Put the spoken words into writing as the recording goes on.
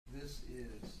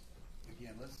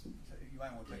you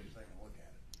might want to take a second look at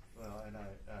it. Well, and I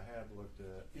have looked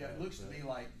at. Yeah, it looks to me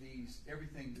like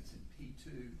everything that's in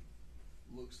P2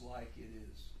 looks like it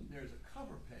is. There's a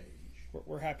cover page.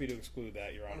 We're happy to exclude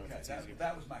that, Your Honor. Okay,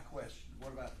 that was my question.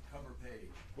 What about the cover page?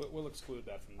 We'll exclude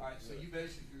that from. All right, so you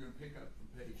basically are going to pick up from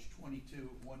page 22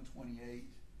 of 128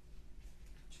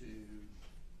 to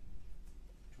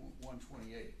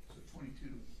 128. So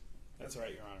 22. That's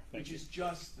right, Your Honor. Thank you. Which is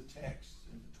just the text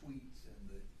and the tweets and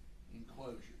the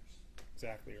enclosures.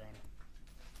 Exactly, Your Honor.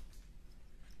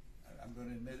 I'm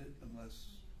going to admit it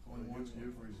unless going Well, once.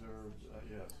 you've reserved,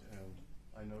 yes, and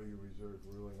I know you reserved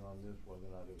ruling on this, whether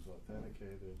or not it was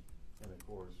authenticated. And of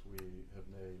course, we have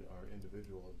made our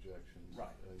individual objections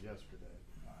yesterday.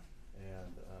 Right.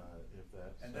 And if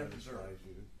that and they're satisfies preserved.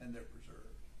 you. And they're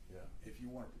preserved. Yeah. If you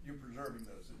want, you're preserving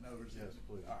those. In other words, yes,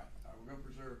 please. All right. We're going to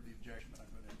preserve the objection, but I'm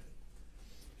going to admit it.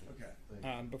 Okay.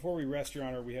 Before we rest, Your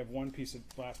Honor, we have last piece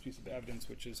of evidence,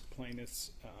 which is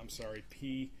plaintiff's,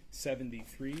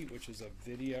 P73, which is a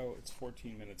video. It's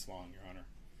 14 minutes long, Your Honor.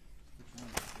 Which one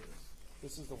is this?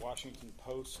 This is the Washington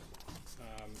Post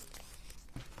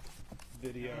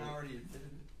video. I already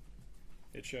admitted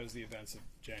it. It shows the events of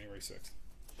January 6th.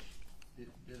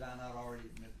 Did I not already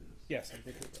admit this? Yes, I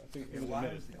think it was why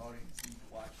admitted. does the audience need to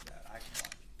watch that? I can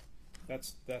watch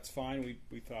it. That's fine.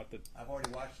 We thought that. I've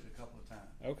already watched it a couple of times.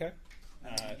 Okay.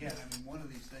 Again, I mean, one of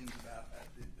these things about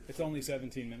it's only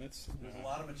 17 minutes. There's a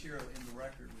lot of material in the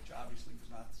record, which obviously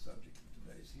was not the subject of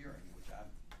today's hearing, which I'm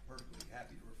perfectly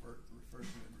happy to refer to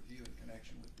and review in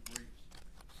connection with the briefs.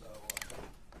 So,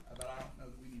 but I don't know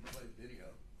that we need to play the video.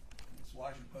 It's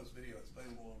Washington Post video. It's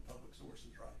available on public sources,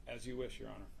 right? As you wish,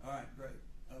 Your Honor. All right, great.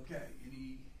 Okay.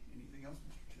 Anything else,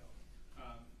 Mr.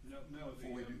 Sheldon? No.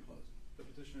 Before we do close it. The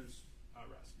petitioners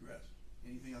rest. Rest.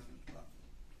 Anything else, Mr. Buck?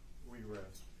 We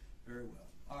rest. Very well.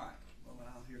 All right. Well, then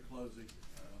I'll hear closing.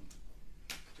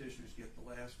 Petitioners get the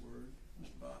last word.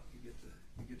 Mr. Buck, you get to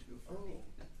go first. Oh,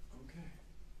 okay.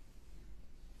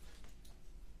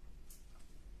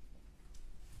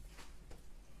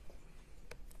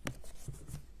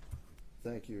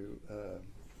 Thank you.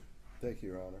 Thank you,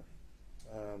 Your Honor.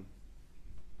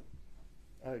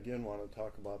 I again want to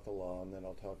talk about the law, and then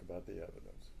I'll talk about the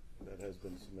evidence that has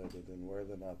been submitted and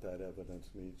whether or not that evidence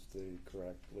meets the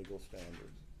correct legal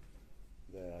standards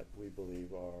that we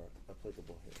believe are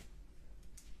applicable here.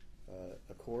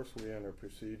 Of course, we enter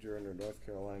procedure under North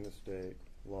Carolina State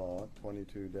Law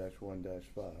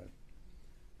 22-1-5,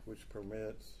 which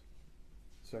permits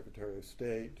Secretary of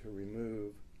State to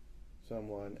remove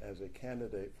someone as a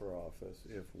candidate for office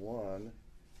if, one,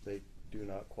 they do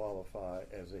not qualify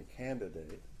as a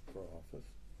candidate for office,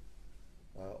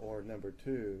 or number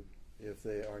two, if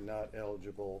they are not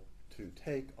eligible to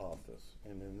take office,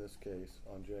 and in this case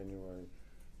on January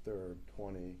 3rd,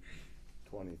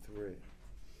 2023.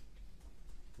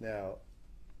 Now,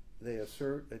 they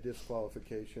assert a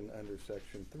disqualification under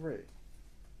Section 3,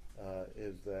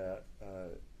 is that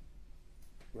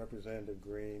Representative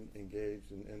Greene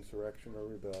engaged in insurrection or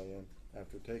rebellion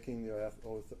after taking the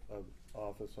oath of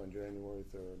office on January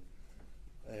 3rd,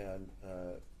 and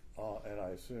I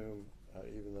assume,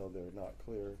 even though they're not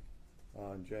clear,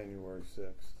 on January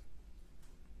 6th.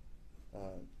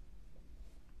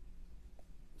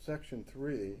 Section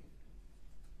 3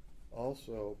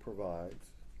 also provides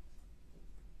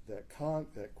that,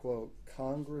 quote,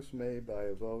 Congress may, by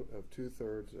a vote of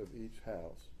 2/3 of each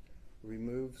house,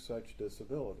 remove such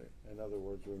disability. In other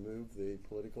words, remove the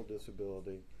political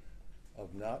disability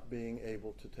of not being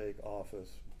able to take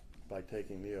office by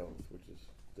taking the oath, which is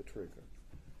the trigger.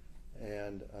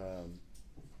 And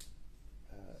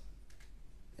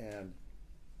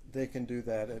they can do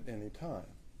that at any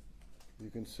time. You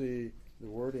can see the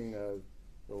wording of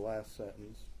the last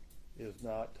sentence is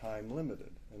not time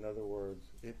limited. In other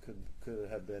words, it could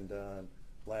have been done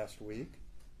last week.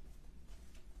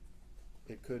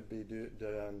 It could be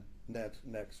done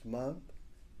next month.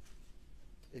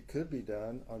 It could be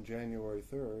done on January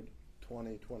 3rd,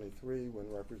 2023, when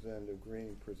Representative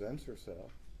Greene presents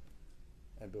herself.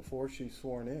 And before she's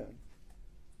sworn in,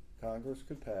 Congress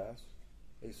could pass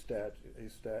a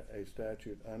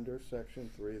statute under Section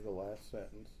 3, the last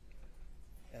sentence,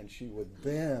 and she would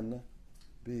then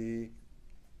be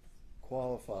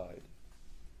qualified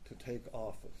to take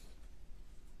office.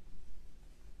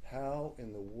 How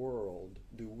in the world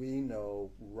do we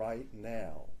know right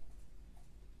now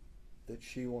that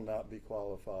she will not be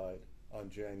qualified on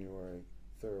January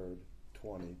 3rd,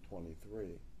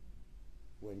 2023,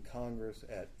 when Congress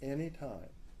at any time,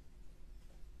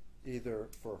 either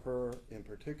for her in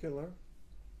particular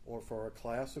or for a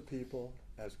class of people,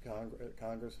 as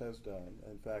Congress has done.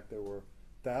 In fact, there were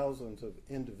thousands of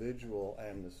individual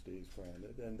amnesties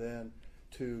granted, and then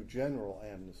to general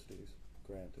amnesties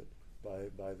granted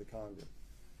by the Congress.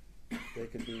 They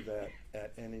can do that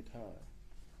at any time.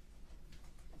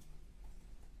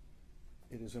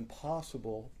 It is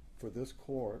impossible for this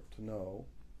court to know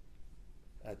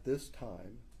at this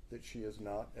time that she is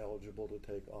not eligible to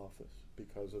take office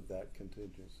because of that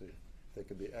contingency that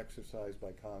can be exercised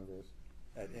by Congress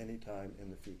at any time in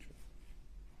the future,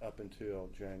 up until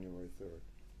January 3rd.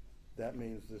 That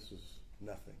means this is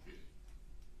nothing.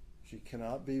 She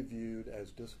cannot be viewed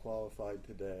as disqualified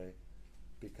today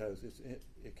because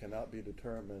it cannot be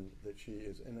determined that she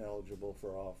is ineligible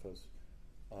for office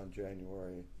on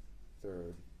January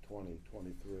 3rd,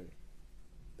 2023.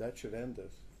 That should end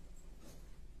this.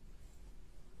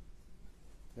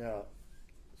 Now,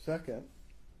 second,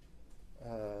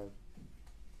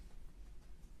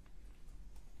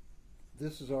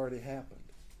 this has already happened.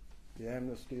 The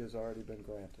amnesty has already been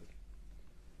granted.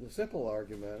 The simple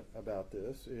argument about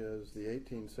this is the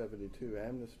 1872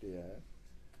 Amnesty Act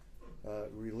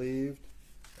relieved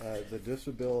the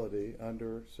disability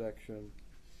under Section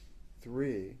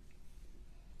 3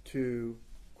 to,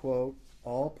 quote,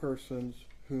 all persons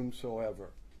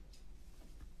whomsoever.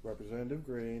 Representative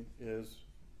Greene is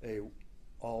a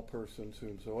all persons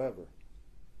whomsoever.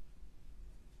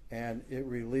 And it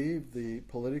relieved the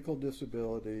political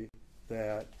disability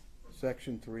that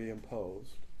Section 3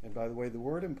 imposed. And by the way, the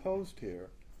word imposed here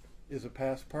is a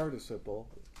past participle,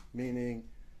 meaning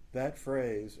that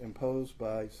phrase, imposed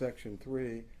by Section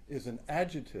 3, is an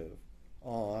adjective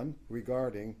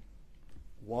regarding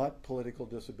what political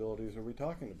disabilities are we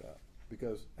talking about.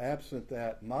 Because absent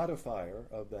that modifier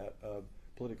of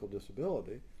political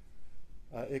disability,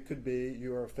 it could be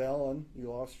you're a felon, you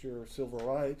lost your civil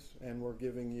rights, and we're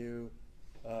giving you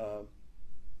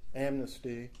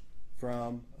amnesty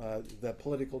from the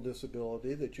political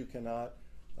disability that you cannot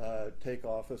take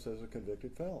office as a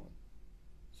convicted felon.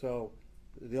 So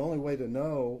the only way to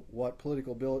know what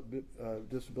political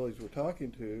disabilities we're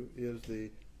talking to is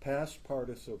the past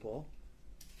participle.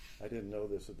 I didn't know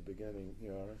this at the beginning,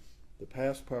 Your Honor. The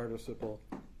past participle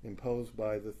imposed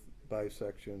by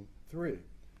Section 3.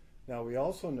 Now, we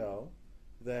also know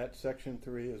that Section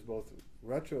 3 is both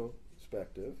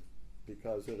retrospective,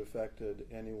 because it affected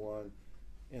anyone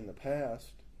in the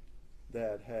past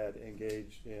that had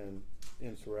engaged in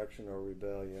insurrection or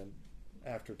rebellion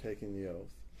after taking the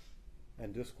oath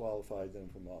and disqualified them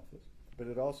from office. But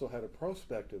it also had a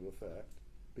prospective effect,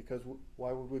 because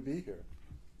why would we be here?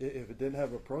 If it didn't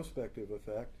have a prospective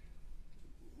effect,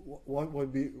 what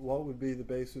would be the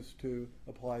basis to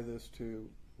apply this to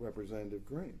Representative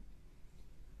Greene?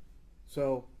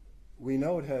 So we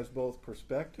know it has both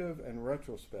prospective and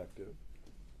retrospective,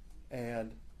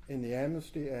 and in the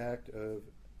Amnesty Act of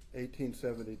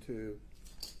 1872,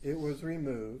 it was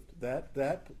removed.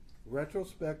 That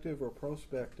retrospective or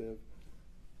prospective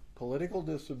political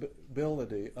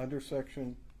disability under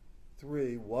Section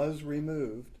 3 was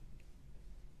removed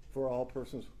for all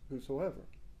persons whosoever.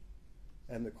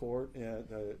 And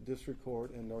the district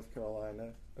court in North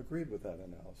Carolina agreed with that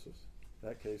analysis.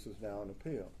 That case is now in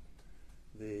appeal.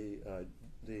 The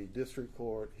district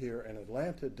court here in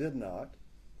Atlanta did not,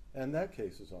 and that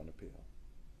case is on appeal.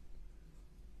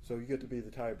 So you get to be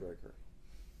the tiebreaker.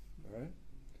 All right?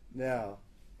 Now,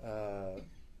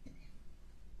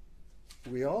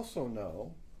 we also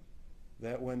know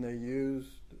that when the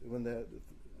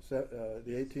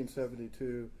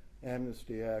 1872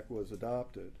 Amnesty Act was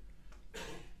adopted,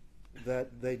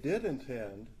 that they did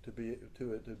intend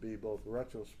it to be both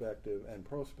retrospective and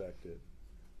prospective,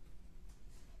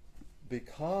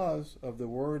 because of the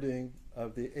wording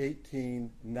of the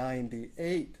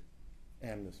 1898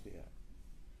 Amnesty Act.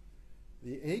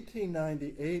 The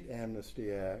 1898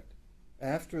 Amnesty Act,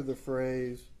 after the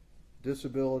phrase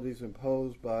disabilities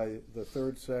imposed by the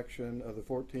third section of the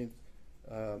 14th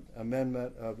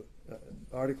Amendment of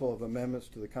Article of Amendments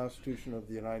to the Constitution of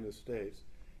the United States,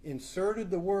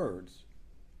 inserted the words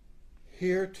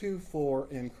heretofore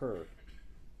incurred.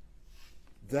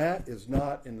 That is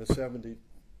not in the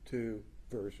 72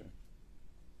 version.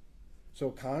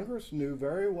 So Congress knew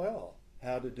very well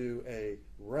how to do a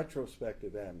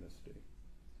retrospective amnesty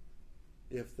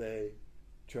if they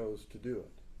chose to do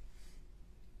it,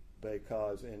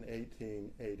 because in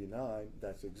 1889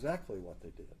 that's exactly what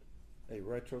they did, a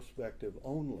retrospective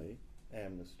only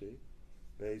amnesty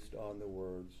based on the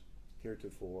words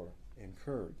heretofore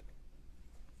incurred.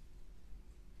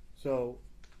 So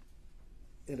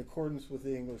in accordance with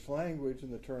the English language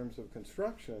in the terms of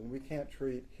construction, we can't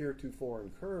treat heretofore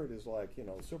incurred as like,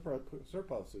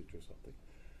 surplusage or something.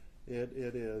 It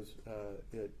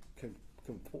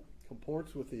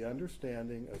comports with the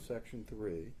understanding of Section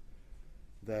 3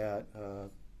 that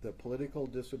the political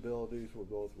disabilities were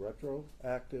both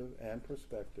retroactive and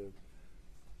prospective.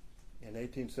 In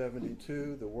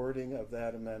 1872, the wording of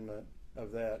that amendment,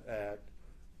 of that act,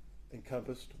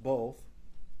 encompassed both.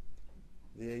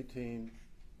 The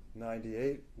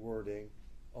 1898 wording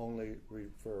only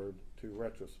referred to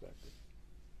retrospective.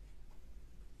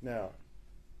 Now,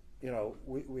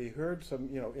 we heard some,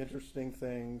 interesting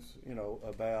things,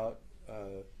 about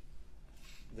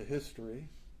the history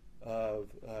of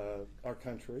our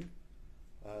country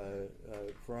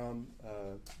from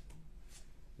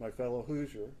my fellow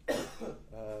Hoosier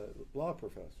law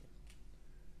professor.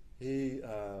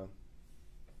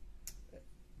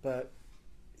 But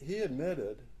he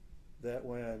admitted that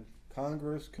when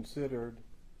Congress considered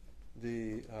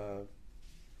the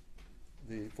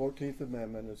 14th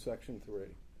Amendment in Section 3,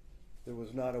 there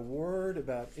was not a word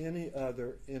about any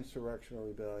other insurrection or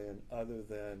rebellion other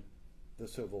than the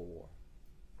Civil War.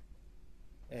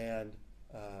 And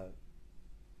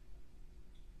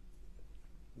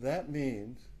that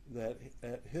means that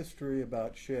history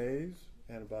about Shays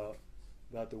and about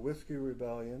the Whiskey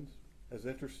Rebellions, as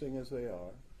interesting as they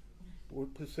are,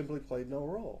 simply played no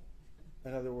role.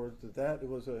 In other words, that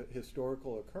was a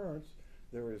historical occurrence.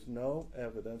 There is no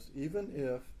evidence, even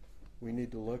if we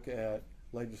need to look at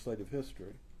legislative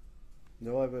history,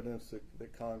 no evidence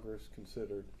that Congress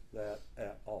considered that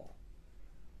at all.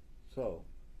 So,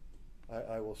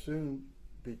 I will soon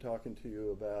be talking to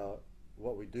you about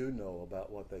what we do know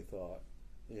about what they thought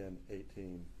in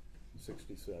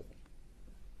 1867.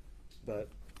 But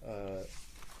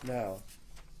now,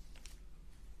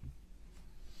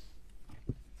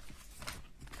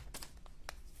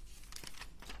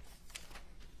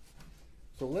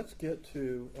 so let's get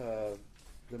to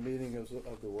the meaning of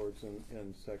the words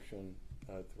in Section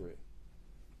 3.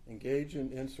 Engage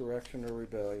in insurrection or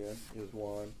rebellion is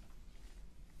one,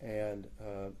 and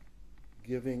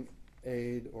giving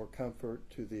aid or comfort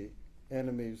to the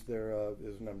enemies thereof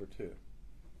is number 2.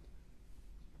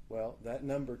 Well, that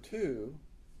number 2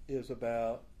 is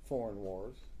about foreign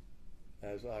wars,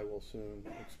 as I will soon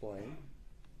explain.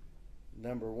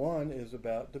 Number 1 is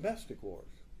about domestic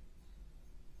wars,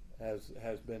 as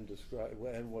has been described,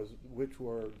 and which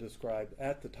were described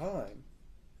at the time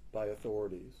by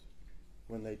authorities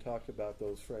when they talked about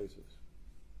those phrases.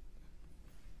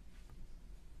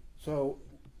 So,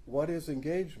 what is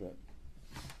engagement?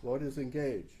 What is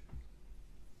engage?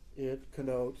 It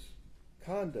connotes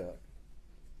conduct.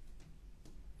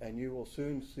 And you will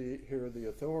soon hear the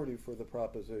authority for the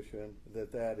proposition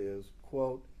that is,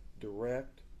 quote,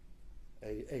 direct,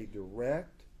 a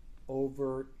direct,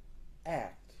 overt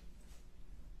act,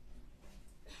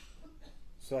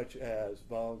 such as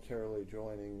voluntarily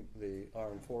joining the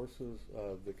armed forces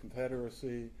of the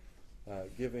Confederacy,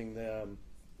 giving them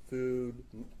food,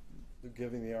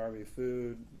 giving the Army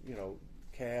food,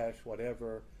 cash,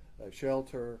 whatever,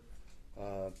 shelter,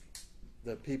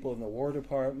 the people in the War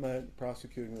Department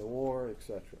prosecuting the war,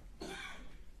 etc.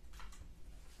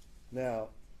 Now,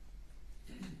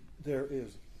 there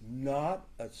is not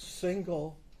a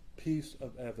single piece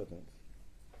of evidence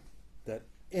that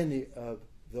any of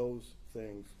those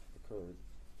things occurred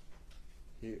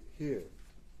here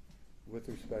with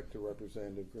respect to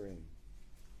Representative Greene.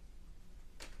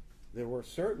 There were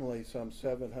certainly some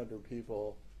 700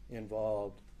 people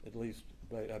involved, at least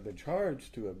have been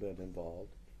charged to have been involved,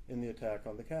 in the attack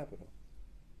on the Capitol.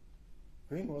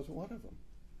 Greene wasn't one of them.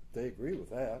 They agree with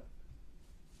that.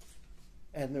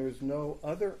 And there is no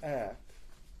other act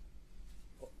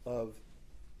of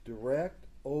direct,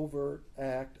 overt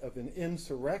act of an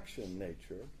insurrection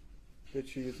nature that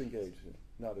she is engaged in.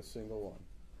 Not a single one.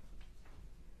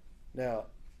 Now,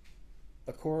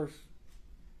 of course,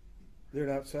 they're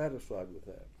not satisfied with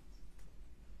that.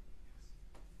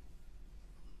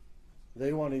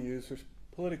 They want to use her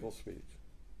political speech.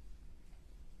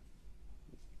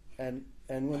 And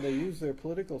when they use their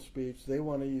political speech, they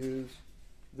want to use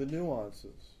the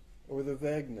nuances or the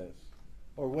vagueness.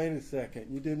 Or wait a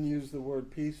second, you didn't use the word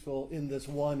peaceful in this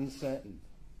one sentence,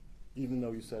 even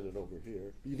though you said it over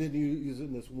here. You didn't use it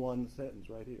in this one sentence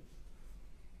right here.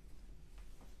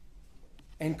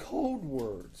 And code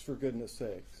words, for goodness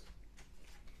sakes.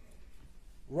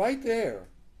 Right there,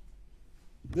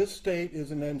 this state is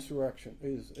an insurrection,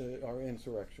 are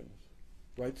insurrectionists.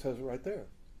 Right, says it right there,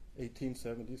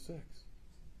 1876.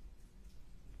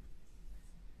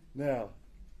 Now,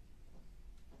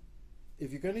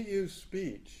 if you're going to use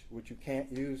speech, which you can't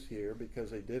use here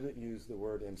because they didn't use the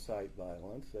word incite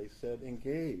violence, they said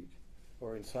engage,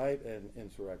 or incite an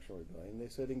insurrection or rebellion. They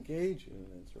said engage in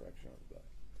an insurrection or rebellion.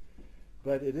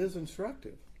 But it is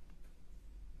instructive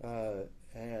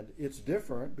And it's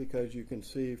different because you can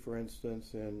see, for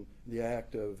instance, in the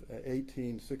Act of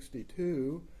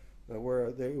 1862,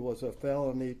 where there was a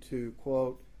felony to,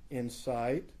 quote,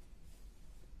 incite,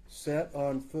 set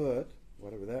on foot,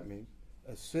 whatever that means,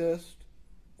 assist,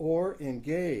 or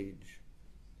engage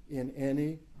in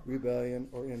any rebellion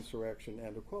or insurrection,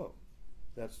 end of quote.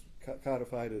 That's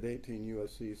codified at 18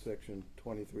 U.S.C. section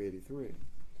 2383.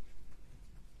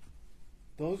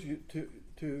 Those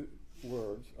two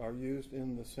words are used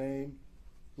in the same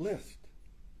list.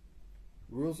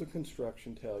 Rules of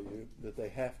construction tell you that they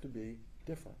have to be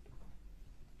different,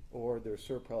 or they're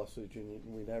surplusage, and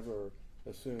we never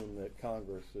assume that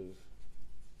Congress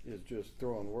is just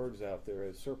throwing words out there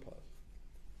as surplus.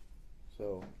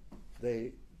 So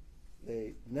they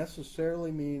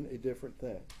necessarily mean a different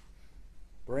thing.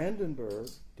 Brandenburg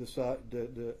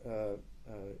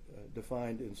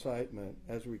defined incitement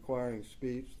as requiring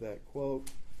speech that, quote,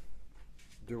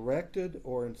 directed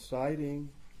or inciting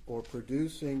or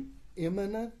producing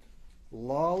imminent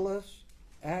lawless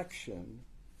action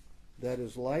that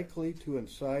is likely to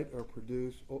incite or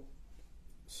produce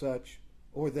such,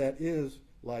 or that is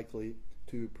likely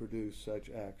to produce such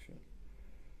action.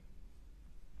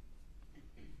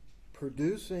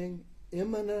 Producing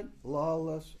imminent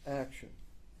lawless action.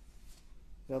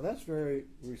 Now that's very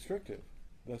restrictive.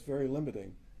 That's very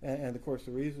limiting. And of course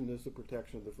the reason is the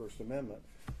protection of the First Amendment,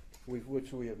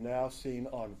 which we have now seen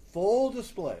on full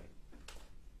display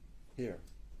here.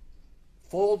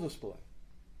 Full display.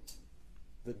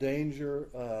 The danger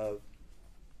of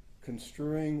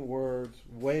construing words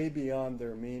way beyond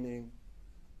their meaning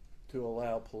to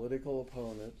allow political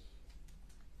opponents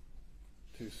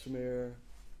to smear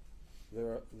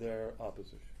their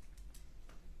opposition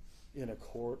in a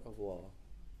court of law.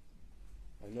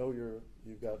 I know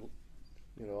you've got,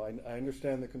 I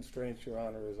understand the constraints Your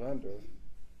Honor is under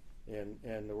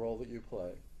and the role that you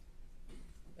play,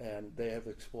 and they have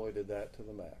exploited that to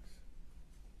the max.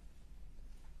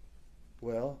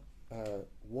 Well,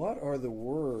 what are the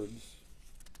words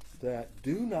that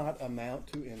do not amount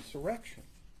to insurrection?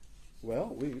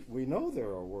 Well, we know there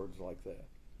are words like that,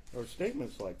 or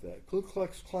statements like that. Ku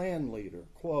Klux Klan leader,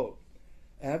 quote,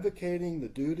 advocating the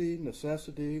duty,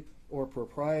 necessity, or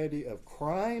propriety of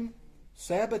crime,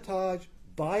 sabotage,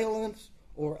 violence,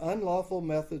 or unlawful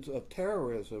methods of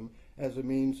terrorism as a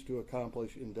means to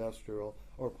accomplish industrial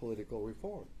or political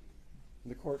reform.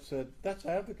 And the court said, that's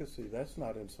advocacy, that's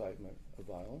not incitement of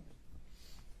violence.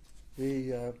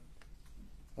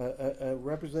 A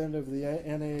representative of the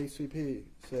NAACP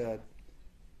said,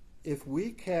 if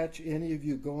we catch any of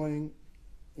you going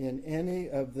in any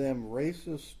of them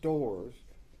racist stores,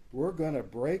 we're going to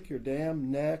break your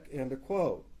damn neck, end of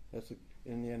quote. That's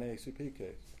in the NAACP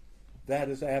case. That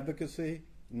is advocacy,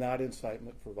 not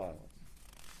incitement for violence.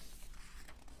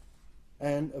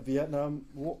 And a Vietnam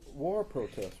War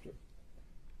protester.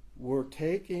 We're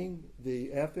taking the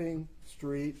effing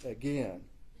street again,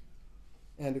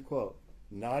 end of quote.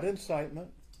 Not incitement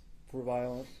for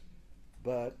violence,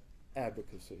 but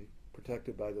advocacy,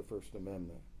 protected by the First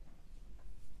Amendment.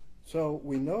 So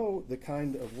we know the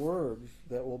kind of words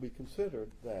that will be considered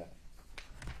that.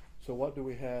 So what do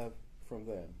we have from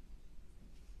them?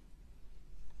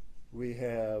 We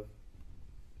have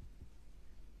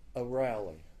a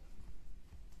rally.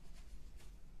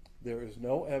 There is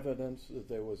no evidence that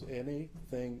there was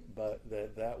anything but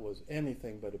that was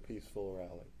anything but a peaceful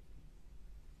rally.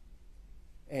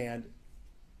 And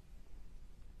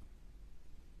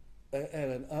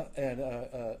an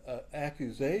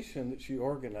accusation that she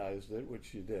organized it, which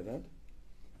she didn't,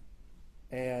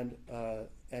 and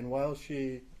while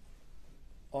she,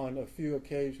 on a few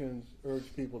occasions,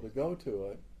 urged people to go to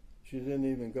it, she didn't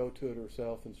even go to it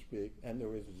herself and speak, and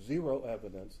there is zero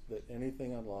evidence that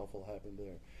anything unlawful happened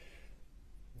there.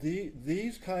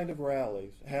 These kind of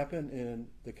rallies happen in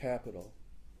the capital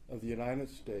of the United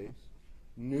States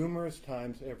numerous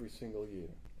times every single year,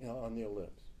 on the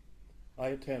ellipse. I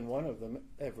attend one of them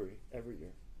every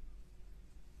year,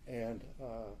 and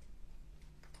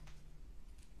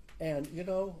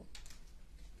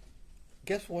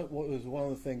guess what was one of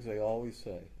the things they always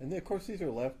say? And of course these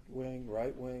are left wing,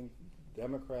 right wing,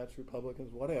 Democrats,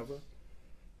 Republicans, whatever.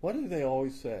 What do they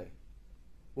always say?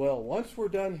 Well, once we're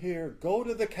done here, go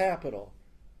to the Capitol,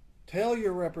 tell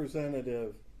your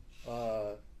representative,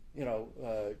 to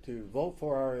vote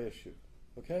for our issue.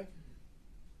 Okay.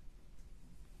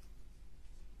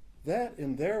 That,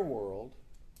 in their world,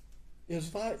 is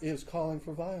calling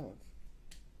for violence.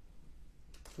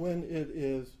 When it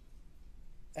is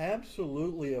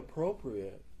absolutely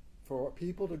appropriate for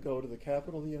people to go to the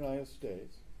Capitol of the United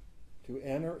States, to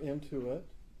enter into it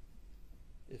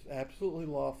It's absolutely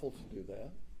lawful to do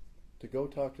that, to go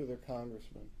talk to their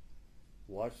congressman,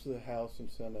 watch the House and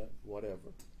Senate,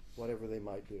 whatever they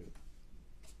might do.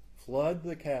 Flood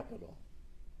the Capitol.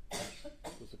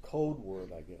 It's a code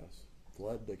word, I guess.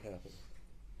 Flood the Capitol.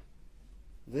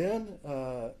 Then,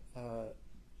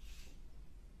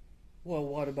 well,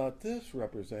 what about this,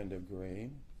 Representative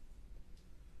Greene?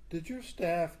 Did your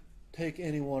staff take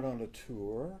anyone on a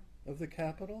tour of the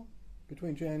Capitol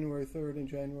between January 3rd and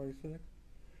January 6th?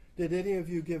 Did any of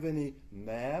you give any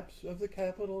maps of the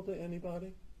Capitol to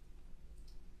anybody?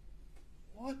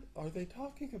 What are they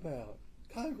talking about?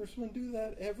 Congressmen do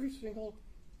that every single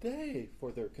day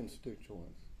for their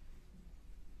constituents.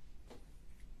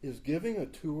 Is giving a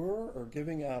tour or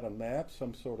giving out a map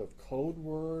some sort of code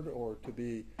word, or to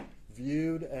be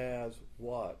viewed as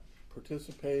what?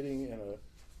 Participating in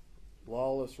a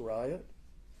lawless riot?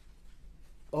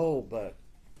 Oh, but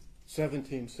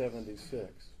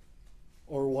 1776.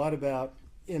 Or what about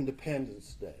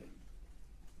Independence Day?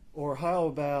 Or how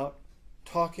about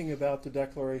talking about the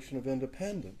Declaration of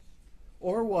Independence?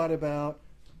 Or what about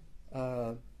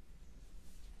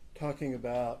talking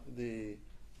about the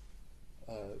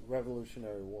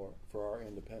Revolutionary War for our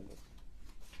independence?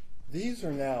 These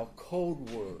are now code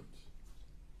words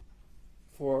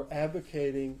for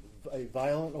advocating a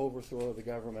violent overthrow of the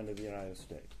government of the United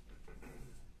States.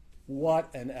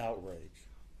 What an outrage.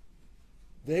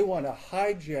 They want to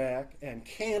hijack and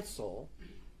cancel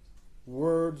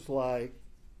words like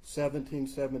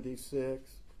 1776,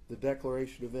 the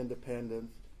Declaration of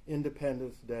Independence,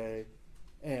 Independence Day,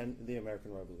 and the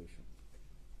American Revolution.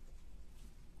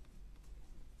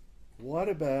 What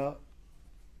about,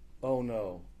 oh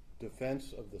no,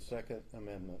 defense of the Second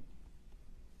Amendment?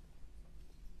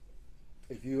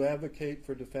 If you advocate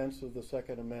for defense of the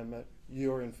Second Amendment,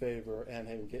 you're in favor and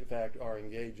in fact are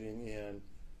engaging in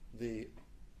the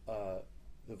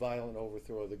violent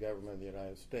overthrow of the government of the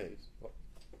United States.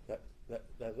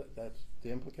 That's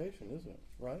the implication, isn't it?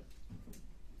 Right?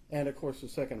 And of course, the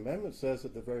Second Amendment says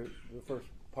that the first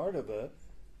part of it,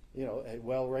 a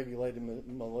well-regulated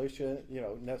militia,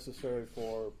 necessary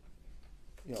for,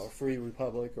 a free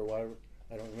republic or whatever.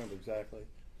 I don't remember exactly.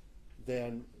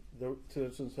 Then the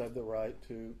citizens have the right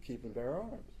to keep and bear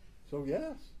arms. So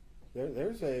yes,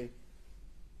 there's a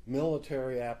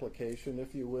military application,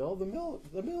 if you will, the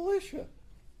militia.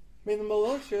 I mean, the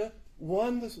militia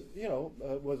won this,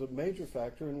 was a major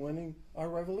factor in winning our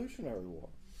Revolutionary War.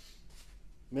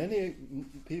 Many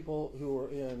people who were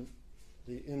in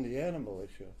the Indiana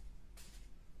militia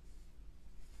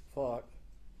fought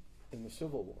in the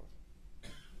Civil War.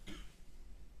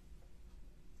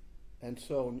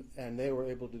 And they were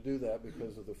able to do that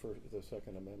because of the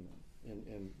Second Amendment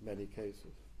in many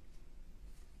cases.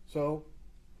 So,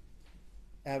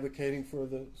 advocating for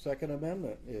the Second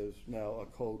Amendment is now a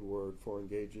code word for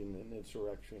engaging in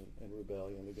insurrection and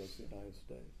rebellion against the United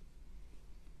States.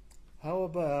 How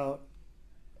about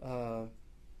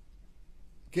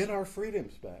get our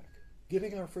freedoms back?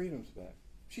 Getting our freedoms back.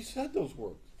 She said those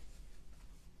words.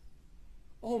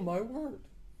 Oh, my word.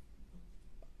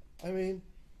 I mean,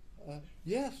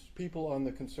 yes, people on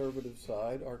the conservative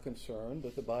side are concerned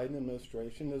that the Biden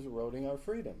administration is eroding our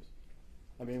freedoms.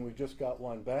 I mean, we just got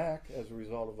one back as a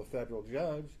result of a federal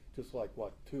judge, just like,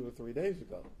 2 or 3 days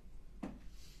ago.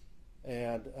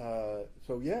 And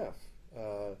so, yes,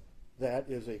 that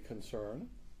is a concern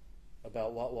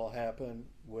about what will happen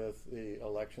with the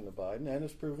election of Biden, and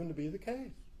it's proven to be the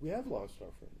case. We have lost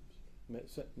our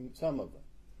freedoms, some of them.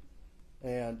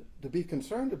 And to be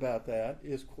concerned about that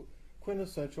is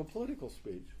quintessential political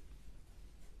speech.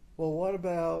 Well, what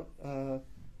about,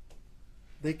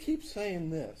 they keep saying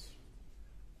this,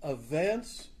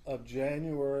 events of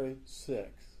January 6th.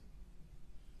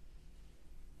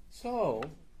 So,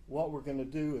 what we're going to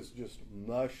do is just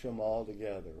mush them all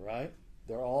together, right?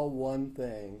 They're all one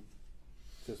thing,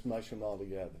 just mush them all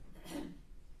together.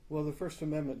 Well, the First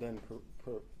Amendment doesn't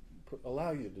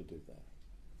allow you to do that.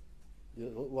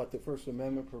 What the First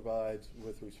Amendment provides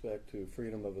with respect to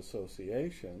freedom of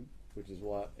association, which is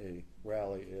what a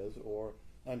rally is, or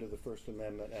under the First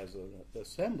Amendment as an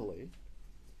assembly,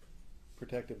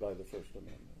 protected by the First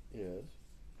Amendment,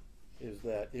 is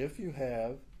that if you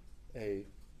have a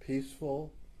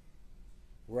peaceful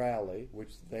rally,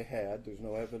 which they had, there's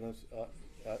no evidence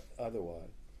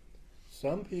otherwise,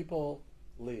 some people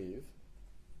leave,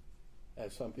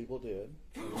 as some people did,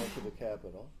 and went to the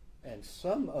Capitol, and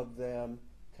some of them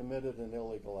committed an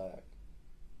illegal act.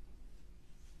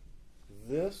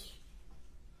 This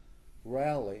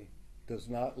rally does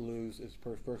not lose its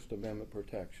First Amendment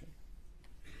protection,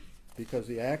 because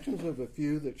the actions of a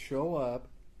few that show up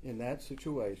in that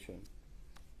situation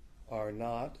are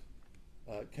not,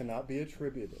 cannot be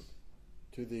attributed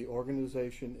to the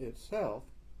organization itself,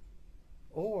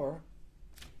 or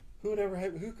who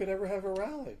could ever have a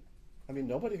rally? I mean,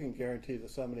 nobody can guarantee that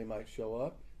somebody might show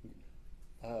up,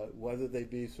 whether they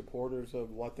be supporters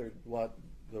of what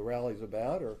the rally's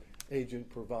about, or agent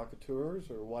provocateurs,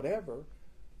 or whatever,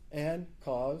 and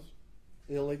cause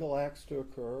illegal acts to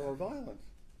occur or violence.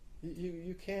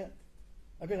 You can't.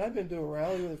 I mean, I've been to a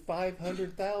rally with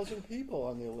 500,000 people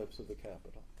on the ellipse of the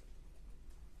Capitol,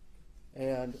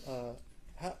 and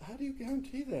how do you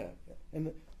guarantee that?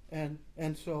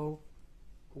 And so,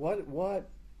 what?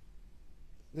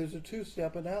 There's a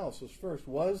two-step analysis. First,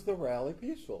 was the rally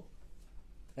peaceful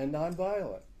and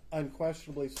nonviolent?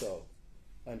 Unquestionably so,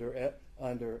 under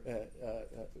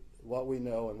what we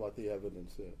know and what the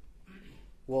evidence is.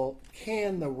 Well,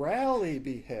 can the rally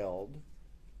be held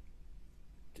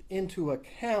into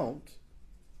account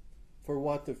for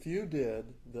what the few did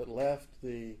that left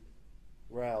the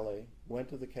rally, went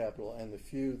to the Capitol, and the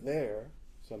few there,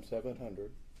 some 700,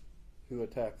 who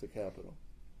attacked the Capitol?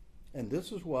 And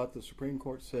this is what the Supreme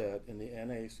Court said in the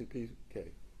NAACP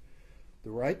case.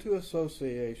 The right to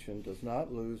association does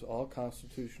not lose all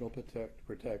constitutional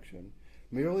protection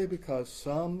merely because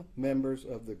some members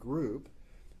of the group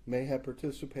may have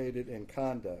participated in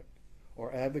conduct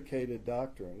or advocated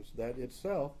doctrines that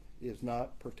itself is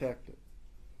not protected.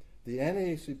 The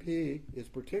NAACP is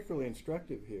particularly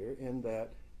instructive here in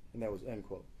that, and that was end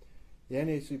quote. The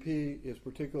NAACP is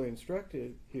particularly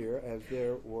instructive here as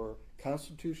there were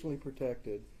constitutionally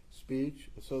protected speech,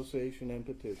 association, and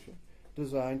petition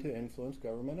designed to influence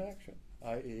government action,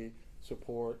 i.e.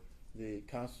 support the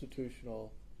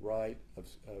constitutional right of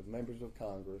members of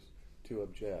Congress to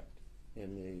object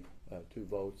in the two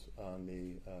votes on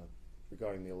the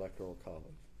regarding the Electoral College.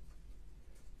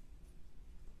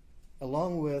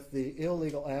 Along with the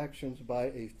illegal actions by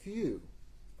a few,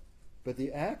 but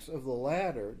the acts of the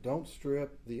latter don't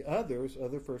strip the others of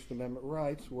their First Amendment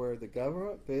rights where the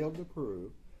government failed to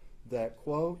prove that,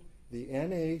 quote, the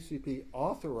NAACP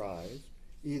authorized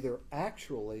either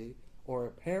actually or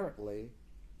apparently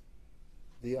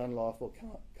the unlawful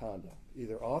conduct,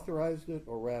 either authorized it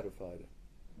or ratified it,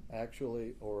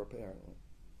 actually or apparently.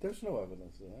 There's no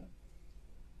evidence of that.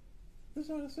 There's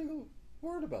not a single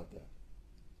word about that.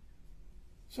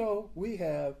 So we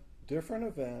have different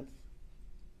events,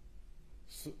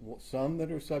 some that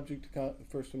are subject to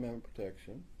First Amendment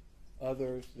protection,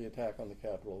 others, the attack on the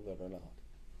Capitol, that are not.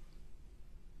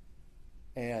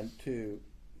 And to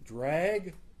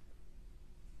drag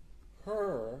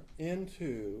her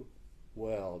into,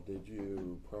 well, did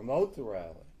you promote the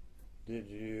rally? Did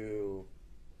you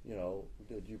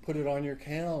put it on your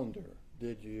calendar?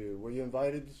 Were you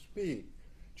invited to speak?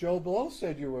 Joe Blow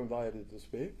said you were invited to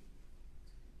speak.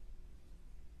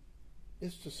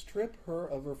 Is to strip her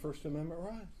of her First Amendment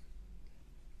rights.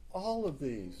 All of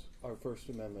these are First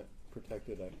Amendment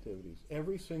protected activities,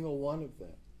 every single one of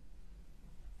them.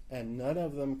 And none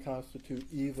of them constitute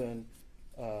even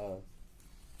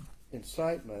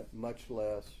incitement, much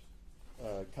less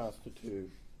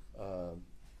constitute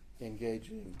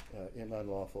engaging in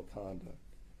unlawful conduct.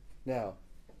 Now,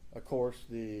 of course,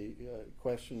 the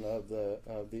question of the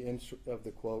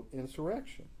quote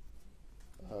insurrection.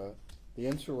 The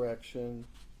insurrection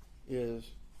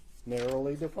is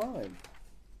narrowly defined.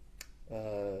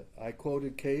 I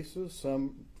quoted cases,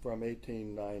 some from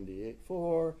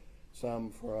 1894,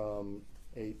 some from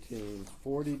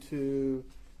 1842,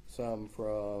 some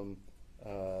from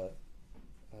the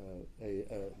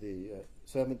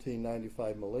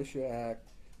 1795 Militia Act,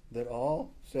 that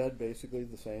all said basically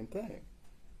the same thing,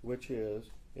 which is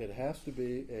it has to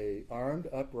be an armed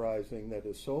uprising that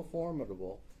is so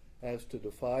formidable as to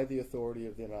defy the authority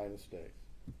of the United States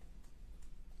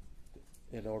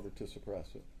in order to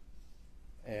suppress it.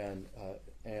 And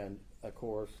of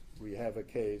course, we have a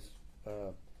case,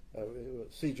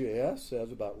 CJS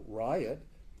says about riot,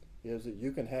 is that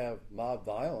you can have mob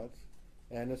violence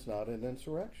and it's not an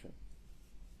insurrection,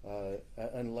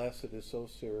 unless it is so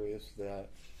serious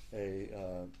that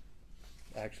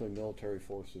actually military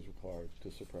force is required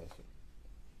to suppress it.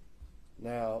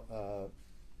 Now,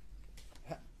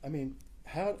 I mean,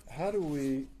 how do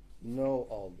we know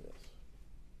all this?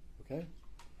 Okay.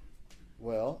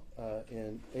 Well,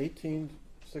 in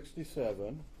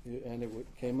 1867, and it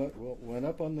went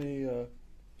up on the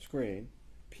screen.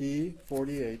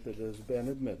 P48 that has been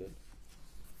admitted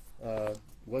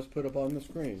was put up on the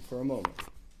screen for a moment,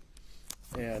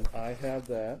 and I have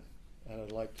that, and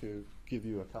I'd like to give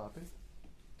you a copy.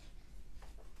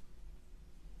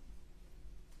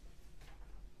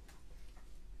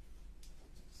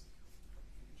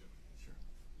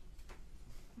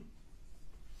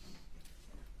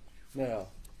 Now,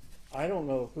 I don't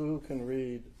know who can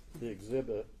read the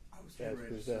exhibit I was as getting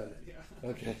ready to say presented. it, yeah.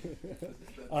 Okay.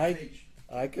 The I page.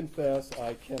 confess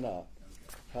I cannot.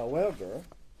 Okay. However,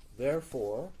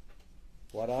 therefore,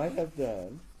 what I have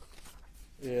done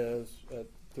is at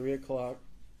 3 o'clock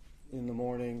in the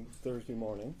morning, Thursday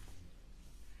morning,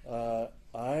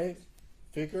 I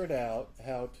figured out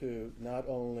how to not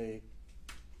only,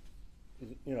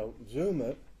 zoom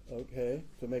it, okay,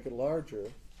 to make it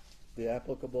larger, the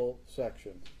applicable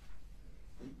sections,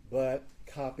 but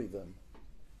copy them.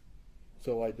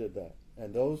 So I did that.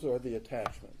 And those are the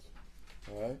attachments,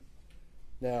 all right?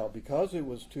 Now, because it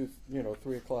was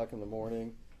 3 o'clock in the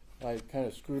morning, I kind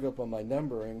of screwed up on my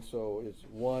numbering, so it's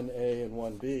 1A and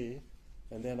 1B,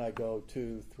 and then I go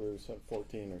 2 through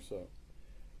 14 or so.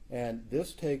 And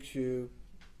this takes you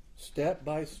step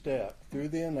by step through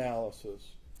the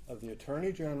analysis of the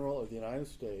Attorney General of the United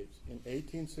States in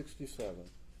 1867.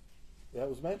 That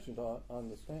was mentioned on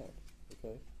the stand,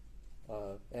 okay,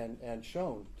 and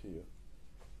shown to you.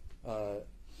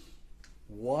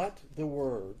 What the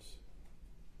words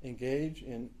engage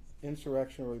in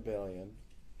insurrection or rebellion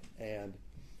and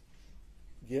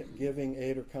giving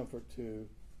aid or comfort to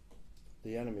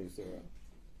the enemies thereof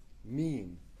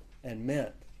mean and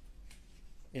meant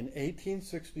in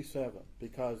 1867,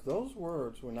 because those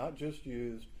words were not just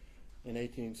used in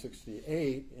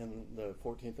 1868 in the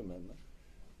 14th Amendment,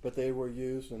 but they were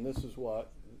used, and this is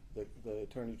what the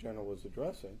Attorney General was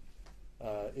addressing,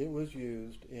 it was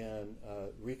used in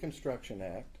Reconstruction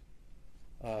Act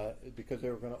because they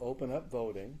were going to open up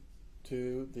voting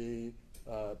to the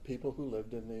people who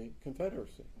lived in the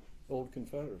Confederacy, old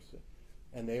Confederacy,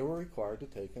 and they were required to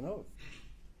take an oath.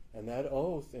 And that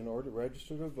oath, in order to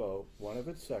register to vote, one of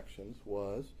its sections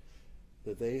was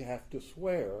that they have to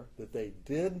swear that they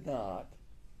did not,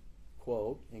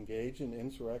 quote, engage in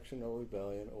insurrection or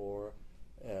rebellion or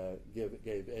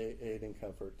gave aid and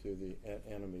comfort to the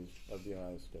enemies of the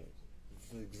United States. It's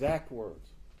the exact words,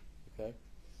 okay?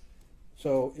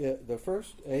 So the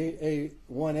first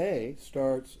 1A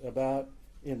starts about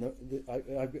in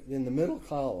the middle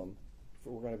column.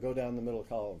 We're going to go down the middle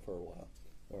column for a while,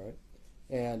 all right?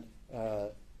 And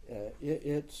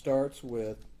it starts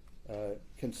with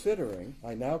considering.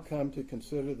 I now come to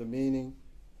consider the meaning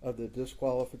of the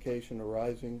disqualification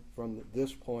arising from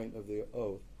this point of the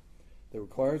oath that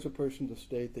requires a person to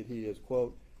state that he is,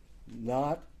 quote,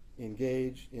 not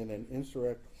engaged in an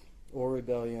insurrection or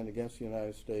rebellion against the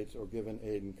United States or given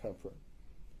aid and comfort.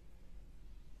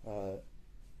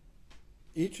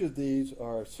 Each of these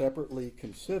are separately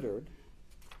considered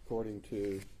according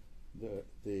to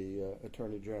the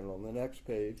Attorney General. On the next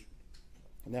page,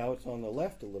 now it's on the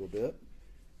left a little bit.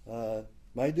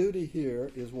 My duty here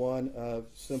is one of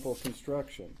simple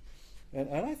construction. And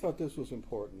I thought this was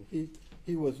important.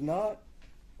 He was not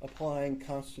applying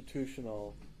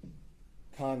constitutional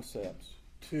concepts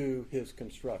to his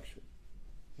construction,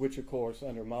 which, of course,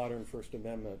 under modern First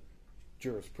Amendment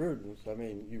jurisprudence, I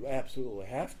mean, you absolutely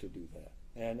have to do that.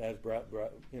 And as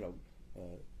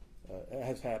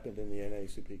has happened in the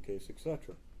NAACP case,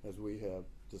 etc., as we have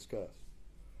discussed.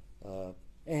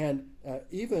 And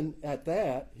even at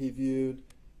that, he viewed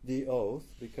the oath,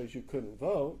 because you couldn't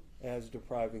vote, as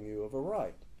depriving you of a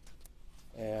right.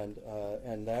 And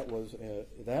that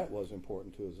was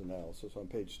important to his analysis. On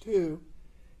page 2,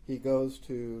 he goes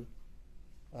to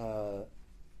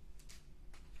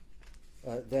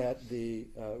that the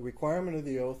requirement of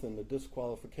the oath and the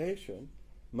disqualification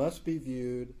must be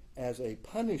viewed as a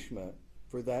punishment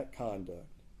for that conduct.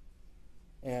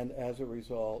 And as a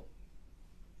result,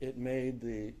 it made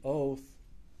the oath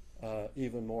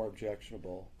even more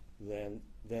objectionable than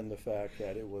the fact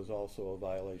that it was also a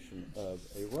violation of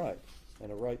a right,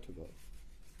 and a right to vote.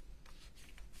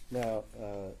 Now,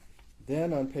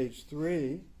 then on page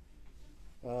 3,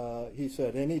 he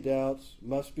said any doubts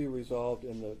must be resolved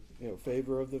in the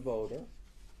favor of the voter,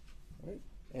 right?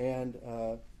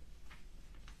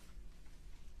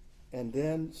 And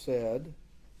then said,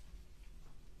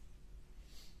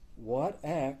 what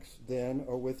acts then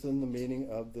are within the meaning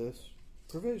of this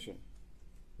provision?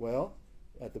 Well,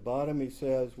 at the bottom he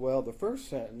says, well, the first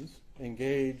sentence,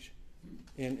 engage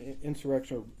in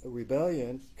insurrection or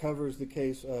rebellion, covers the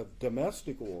case of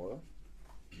domestic war,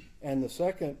 and the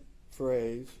second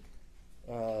phrase,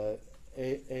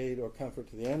 aid or comfort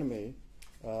to the enemy,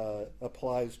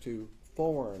 applies to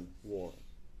foreign war.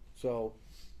 So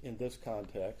in this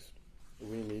context,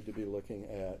 we need to be looking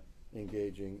at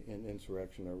engaging in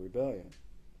insurrection or rebellion.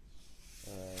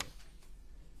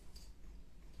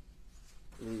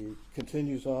 He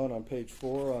continues on page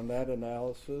 4 on that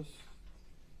analysis.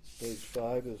 Page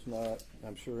 5 is not,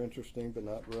 I'm sure, interesting but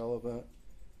not relevant.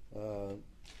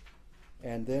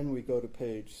 And then we go to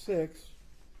page 6.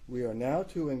 We are now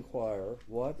to inquire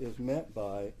what is meant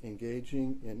by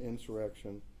engaging in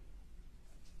insurrection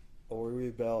or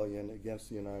rebellion against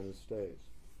the United States.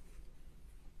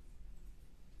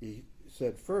 He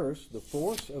said, first, the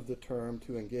force of the term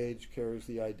to engage carries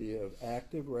the idea of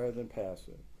active rather than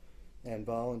passive, and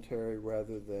voluntary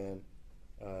rather than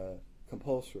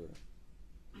compulsory.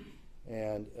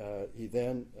 And he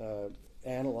then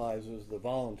analyzes the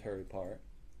voluntary part,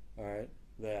 all right,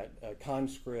 that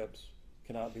conscripts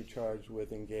cannot be charged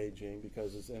with engaging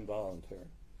because it's involuntary.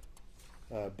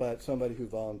 But somebody who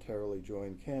voluntarily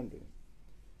joined can be.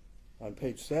 On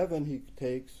page 7, he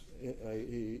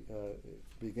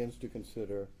begins to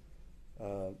consider,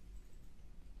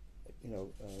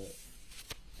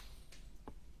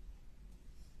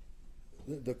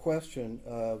 the question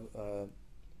of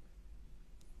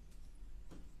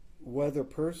whether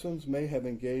persons may have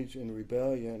engaged in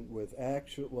rebellion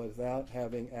without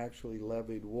having actually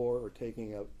levied war or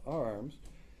taking up arms,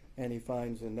 and he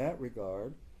finds in that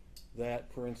regard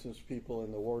that, for instance, people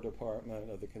in the War Department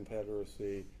of the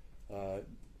Confederacy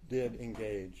did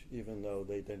engage, even though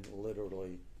they didn't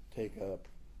literally take up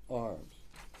arms.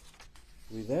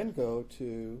 We then go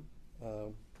to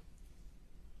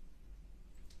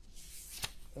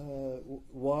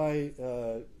why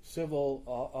civil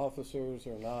officers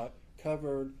are not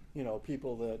covered,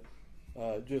 people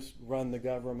that just run the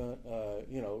government,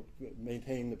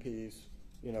 maintain the peace,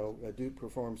 do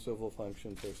perform civil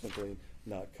functions are simply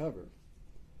not covered.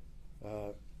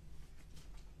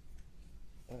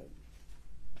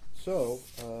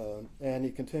 And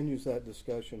he continues that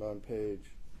discussion on page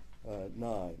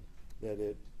 9,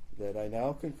 that I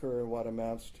now concur in what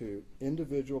amounts to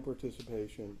individual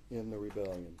participation in the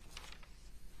rebellion.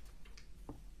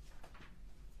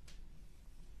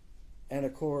 And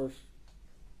of course,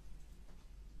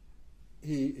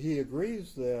 he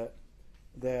agrees that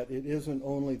it isn't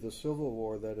only the Civil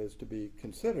War that is to be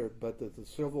considered, but that the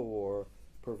Civil War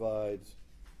provides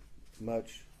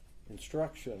much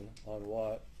instruction on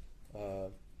what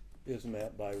is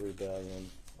meant by rebellion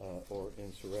or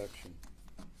insurrection.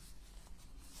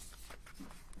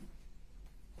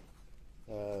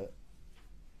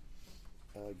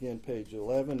 Again, page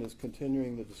 11 is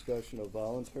continuing the discussion of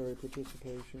voluntary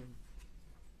participation.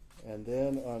 And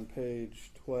then on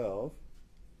page 12,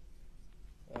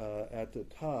 at the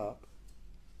top,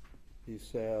 he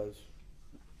says,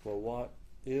 well, what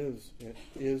is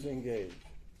engaged?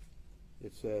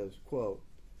 It says, quote,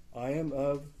 I am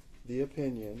of the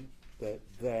opinion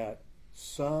that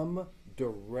some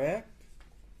direct,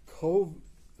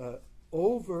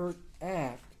 overt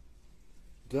act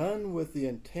done with the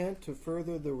intent to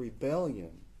further the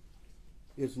rebellion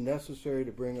is necessary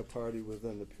to bring a party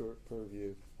within the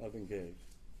purview of engaged.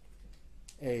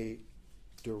 A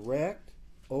direct,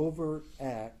 overt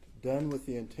act done with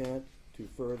the intent to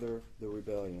further the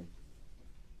rebellion.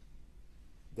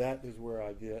 That is where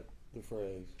I get the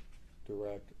phrase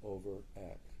direct, overt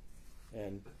act.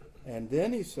 And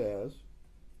then he says,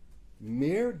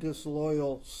 mere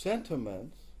disloyal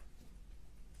sentiments,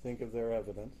 think of their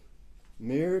evidence,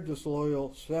 mere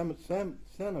disloyal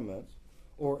sentiments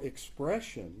or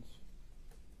expressions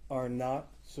are not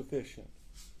sufficient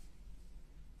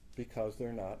because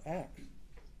they're not acts.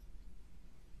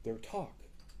 They're talk.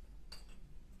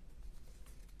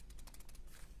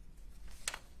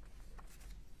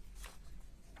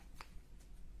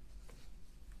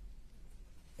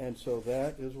 And so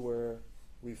that is where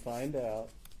we find out,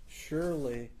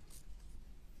 surely,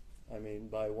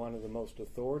 by one of the most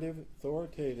authoritative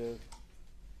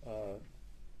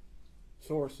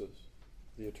sources,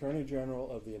 the Attorney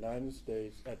General of the United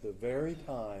States, at the very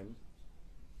time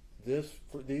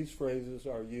these phrases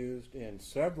are used in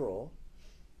several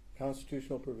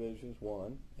constitutional provisions,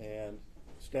 one, and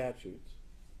statutes,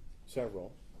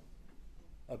 several,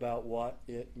 about what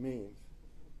it means.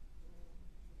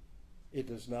 It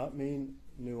does not mean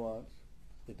nuance.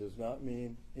 It does not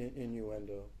mean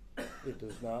innuendo. It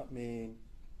does not mean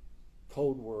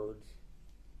code words.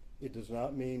 It does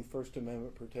not mean First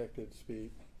Amendment protected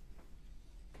speech.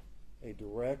 A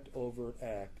direct, overt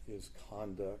act is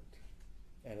conduct,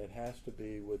 and it has to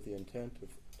be with the intent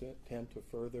to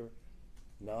further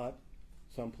not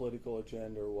some political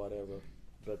agenda or whatever,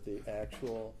 but the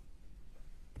actual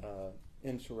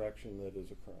insurrection that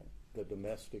is occurring, the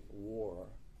domestic war,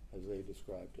 as they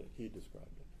described it, he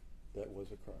described it, that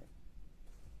was occurring.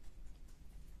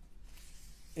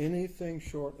 Anything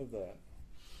short of that,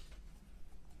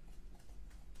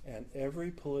 and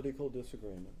every political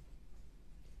disagreement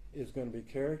is going to be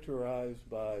characterized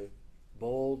by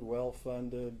bold,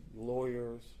 well-funded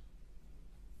lawyers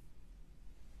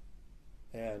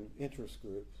and interest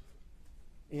groups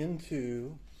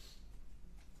into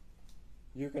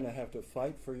you're going to have to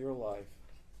fight for your life.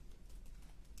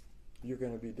 You're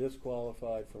going to be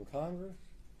disqualified from Congress.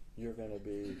 You're going to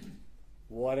be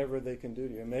whatever they can do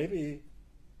to you. Maybe,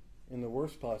 in the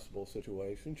worst possible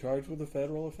situation, charged with a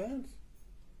federal offense.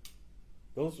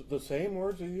 The same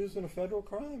words are used in a federal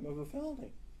crime of a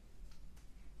felony.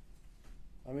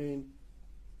 I mean,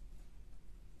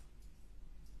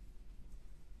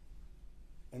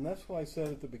 and that's why I said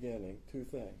at the beginning two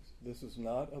things. This is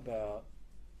not about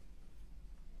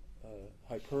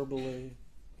hyperbole,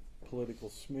 political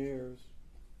smears,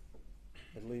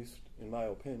 at least in my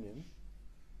opinion.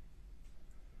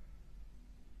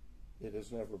 It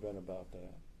has never been about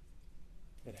that.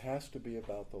 It has to be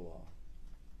about the law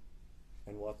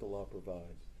and what the law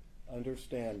provides.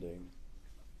 Understanding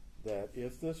that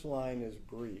if this line is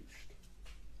breached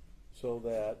so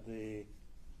that the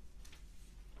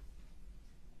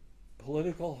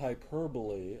political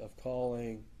hyperbole of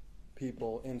calling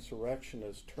people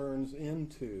insurrectionists turns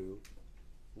into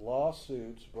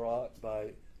lawsuits brought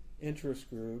by interest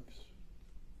groups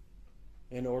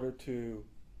in order to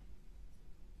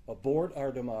abort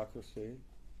our democracy,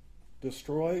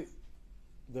 destroy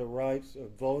the rights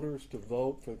of voters to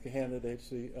vote for the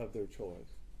candidacy of their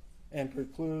choice, and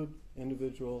preclude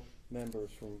individual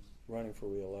members from running for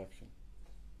re-election.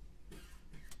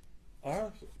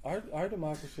 Our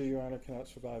democracy, Your Honor, cannot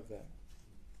survive that.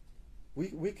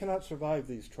 We cannot survive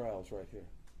these trials right here.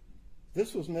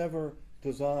 This was never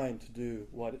designed to do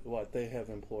what they have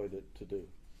employed it to do.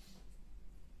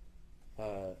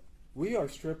 We are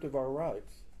stripped of our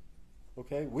rights.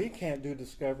 Okay, we can't do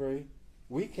discovery.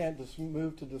 We can't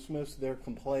move to dismiss their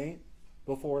complaint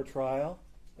before a trial,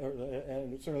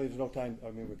 and certainly there's no time.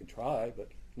 I mean, we could try, but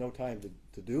no time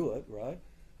to do it, right?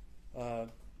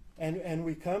 And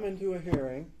we come into a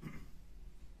hearing.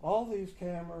 All these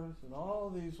cameras and all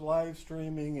these live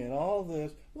streaming and all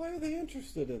this. Why are they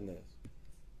interested in this?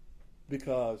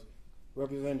 Because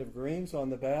Representative Greene's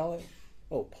on the ballot?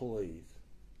 Oh, please.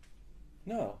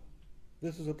 No,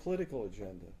 this is a political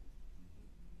agenda.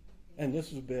 And this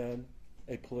has been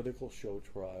a political show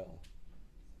trial.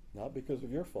 Not because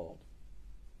of your fault,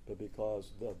 but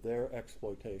because of their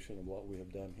exploitation of what we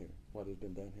have done here, what has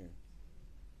been done here.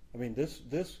 I mean,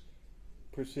 this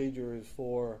procedure is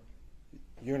for,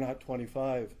 you're not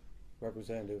 25,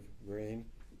 Representative Greene,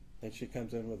 and she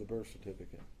comes in with a birth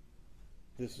certificate.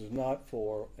 This is not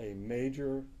for a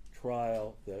major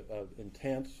trial of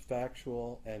intense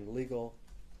factual and legal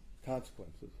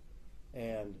consequences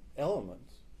and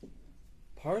elements,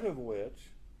 part of which,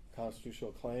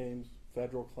 constitutional claims,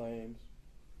 federal claims,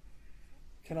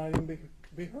 cannot even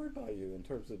be heard by you in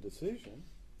terms of decision.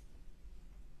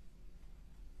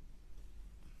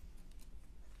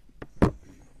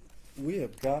 We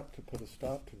have got to put a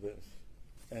stop to this,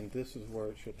 and this is where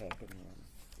it should happen, Your Honor.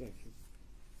 Thank you.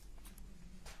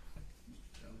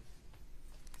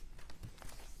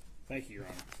 Thank you, Your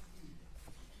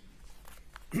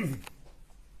Honor.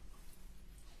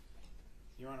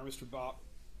 Your Honor, Mr. Bopp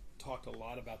talked a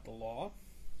lot about the law,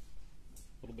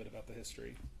 a little bit about the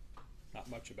history, not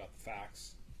much about the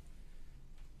facts.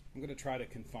 I'm going to try to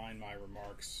confine my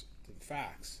remarks to the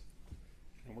facts,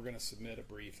 and we're going to submit a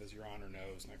brief, as Your Honor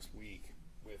knows, next week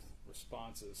with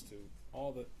responses to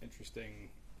all the interesting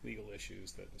legal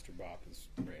issues that Mr. Bopp has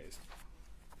raised.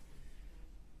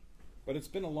 But it's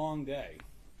been a long day,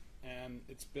 and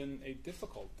it's been a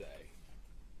difficult day,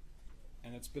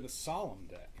 and it's been a solemn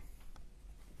day.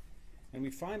 And we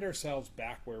find ourselves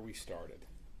back where we started,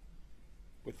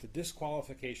 with the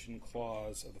disqualification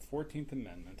clause of the 14th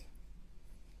Amendment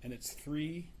and its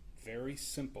three very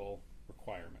simple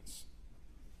requirements.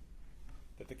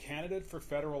 That the candidate for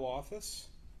federal office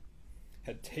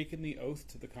had taken the oath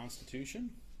to the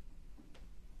Constitution,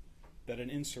 that an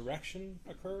insurrection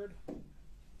occurred,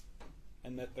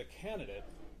 and that the candidate,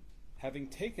 having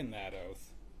taken that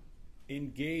oath,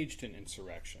 engaged in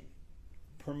insurrection,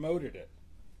 promoted it,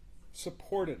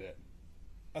 supported it,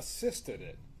 assisted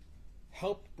it,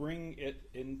 helped bring it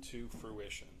into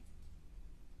fruition.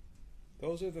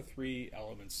 Those are the three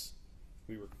elements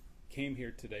we came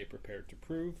here today prepared to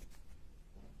prove,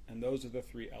 and those are the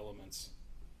three elements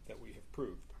that we have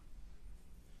proved.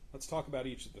 Let's talk about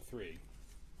each of the three.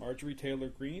 Marjorie Taylor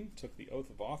Greene took the oath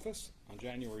of office on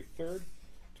January 3rd,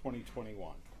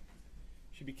 2021.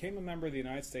 She became a member of the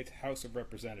United States House of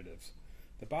Representatives,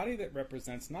 the body that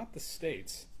represents not the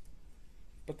states,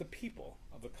 but the people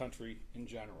of the country in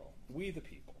general, we the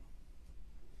people.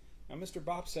 Now, Mr.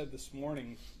 Bopp said this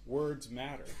morning, words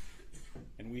matter,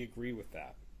 and we agree with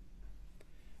that.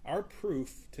 Our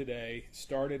proof today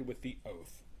started with the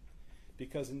oath,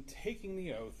 because in taking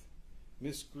the oath,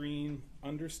 Ms. Greene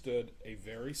undertook a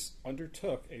very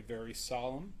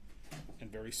solemn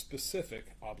and very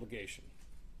specific obligation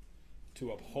to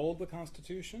uphold the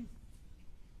Constitution,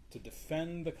 to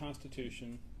defend the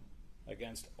Constitution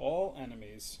against all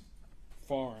enemies,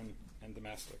 foreign and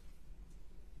domestic.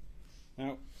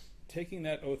 Now, taking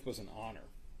that oath was an honor,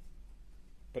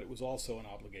 but it was also an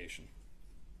obligation.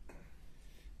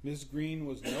 Ms. Greene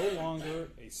was no longer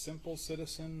a simple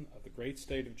citizen of the great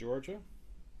state of Georgia.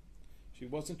 She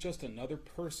wasn't just another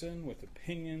person with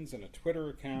opinions and a Twitter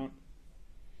account.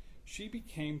 She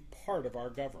became part of our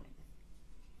government.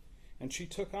 And she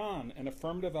took on an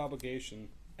affirmative obligation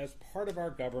as part of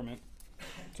our government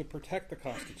to protect the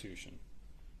Constitution,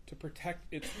 to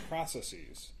protect its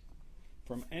processes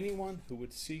from anyone who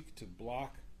would seek to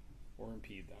block or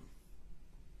impede them.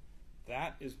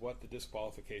 That is what the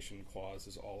disqualification clause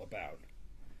is all about.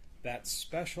 That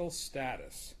special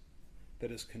status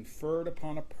that is conferred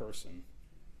upon a person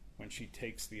when she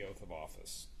takes the oath of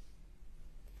office.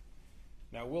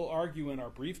 Now, we'll argue in our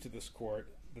brief to this court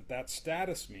that that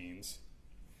status means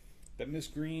that Ms.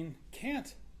 Greene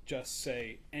can't just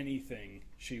say anything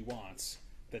she wants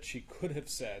that she could have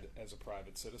said as a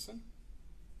private citizen.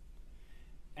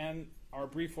 And our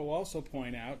brief will also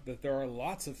point out that there are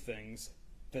lots of things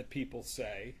that people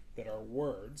say that are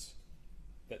words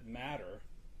that matter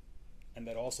and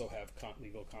that also have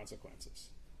legal consequences.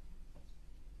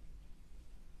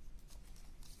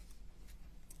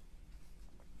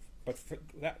 But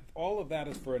all of that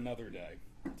is for another day.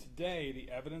 Today, the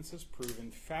evidence has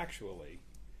proven factually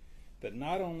that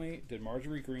not only did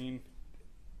Marjorie Greene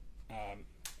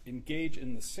engage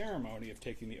in the ceremony of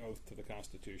taking the oath to the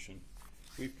Constitution,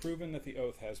 we've proven that the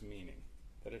oath has meaning,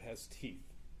 that it has teeth,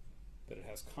 that it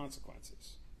has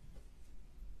consequences.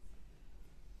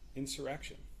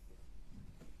 Insurrection.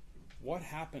 What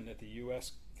happened at the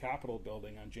U.S. Capitol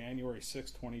building on January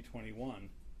 6, 2021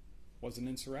 was an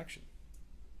insurrection.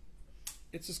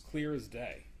 It's as clear as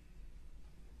day.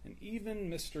 And even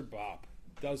Mr. Bopp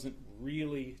doesn't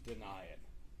really deny it.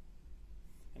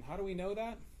 And how do we know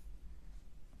that?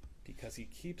 Because he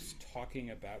keeps talking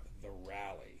about the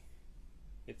rally.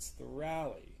 It's the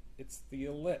rally. It's the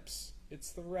ellipse.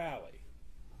 It's the rally.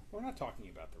 We're not talking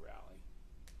about the rally.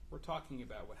 We're talking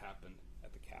about what happened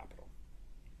at the Capitol.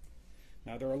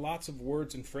 Now, there are lots of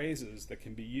words and phrases that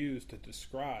can be used to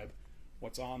describe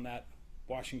what's on that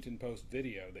Washington Post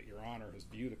video that Your Honor has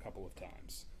viewed a couple of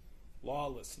times.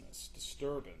 Lawlessness,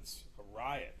 disturbance, a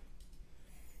riot.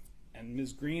 And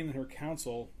Ms. Greene and her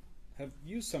counsel have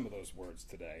used some of those words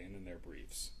today and in their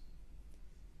briefs.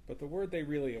 But the word they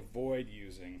really avoid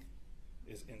using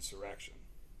is insurrection.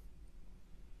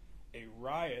 A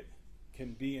riot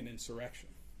can be an insurrection.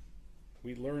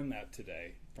 We learned that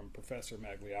today from Professor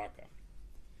Magliocca.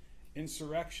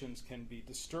 Insurrections can be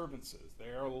disturbances. They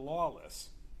are lawless.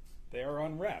 They are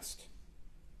unrest.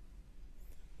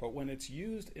 But when it's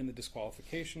used in the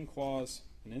disqualification clause,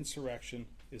 an insurrection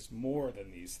is more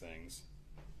than these things.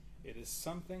 It is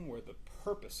something where the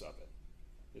purpose of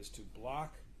it is to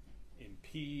block,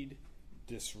 impede,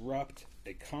 disrupt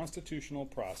a constitutional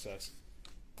process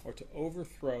or to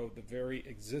overthrow the very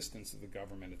existence of the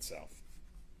government itself.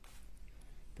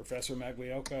 Professor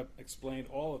Magliocca explained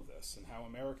all of this and how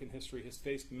American history has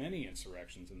faced many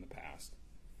insurrections in the past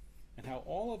and how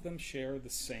all of them share the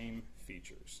same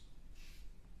features.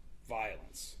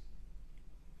 Violence,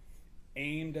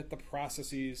 aimed at the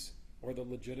processes or the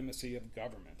legitimacy of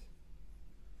government.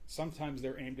 Sometimes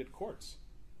they're aimed at courts.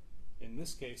 In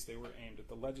this case, they were aimed at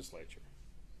the legislature.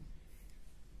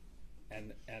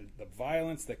 And the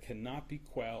violence that cannot be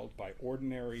quelled by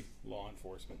ordinary law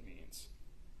enforcement means.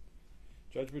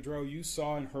 Judge Boudreau, you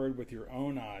saw and heard with your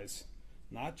own eyes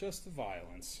not just the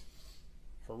violence,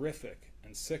 horrific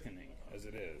and sickening as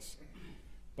it is,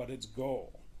 but its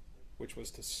goal, which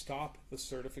was to stop the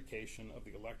certification of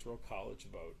the Electoral College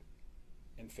vote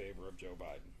in favor of Joe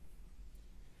Biden.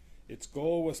 Its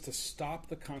goal was to stop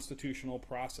the constitutional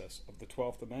process of the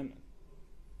 12th Amendment,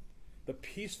 the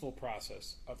peaceful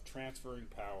process of transferring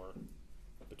power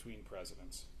between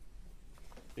presidents.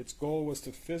 Its goal was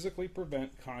to physically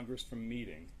prevent Congress from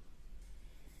meeting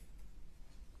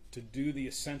to do the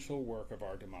essential work of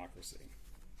our democracy.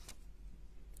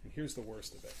 And here's the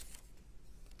worst of it.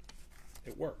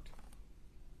 It worked.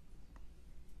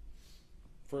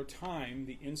 For a time,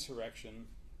 the insurrection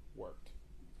worked.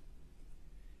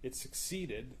 It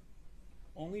succeeded,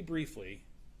 only briefly,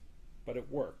 but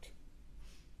it worked.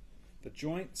 The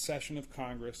joint session of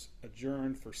Congress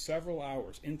adjourned for several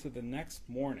hours into the next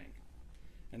morning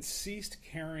and ceased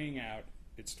carrying out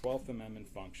its 12th Amendment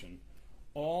function,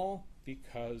 all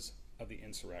because of the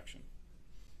insurrection.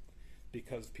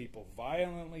 because people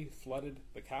violently flooded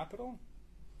the Capitol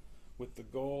with the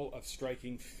goal of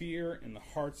striking fear in the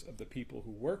hearts of the people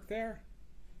who work there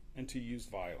and to use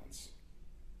violence.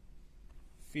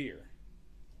 Fear,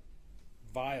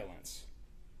 violence,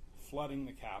 flooding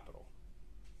the Capitol.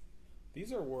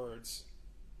 These are words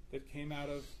that came out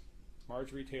of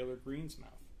Marjorie Taylor Greene's mouth.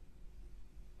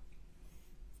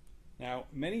 Now,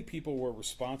 many people were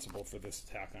responsible for this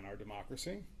attack on our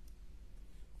democracy.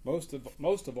 Most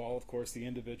of all, of course, the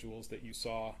individuals that you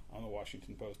saw on the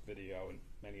Washington Post video and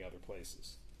many other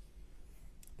places.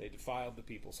 They defiled the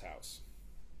people's house.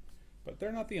 But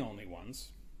they're not the only ones.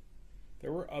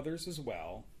 There were others as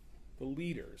well, the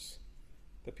leaders,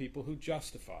 the people who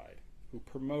justified, who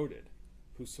promoted,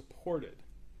 who supported,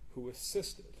 who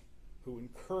assisted, who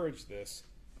encouraged this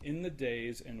in the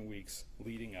days and weeks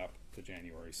leading up to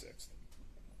January 6th.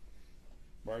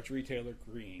 Marjorie Taylor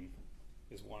Greene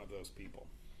is one of those people.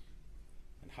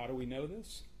 And how do we know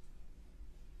this?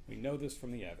 We know this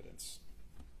from the evidence.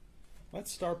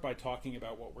 Let's start by talking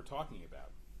about what we're talking about.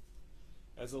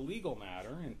 As a legal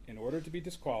matter, in order to be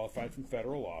disqualified from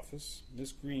federal office,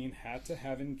 Ms. Greene had to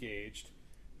have engaged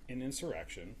in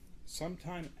insurrection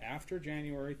sometime after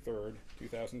January 3rd,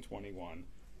 2021,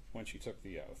 when she took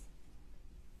the oath.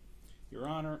 Your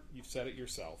Honor, you've said it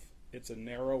yourself. It's a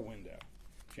narrow window,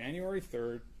 January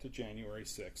 3rd to January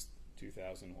 6th,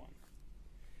 2001.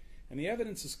 And the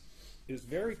evidence is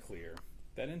very clear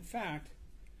that, in fact,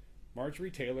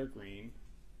 Marjorie Taylor Greene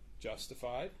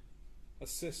justified,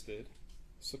 assisted,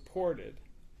 supported,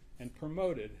 and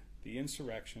promoted the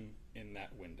insurrection in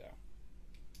that window.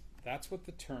 That's what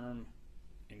the term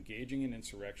engaging in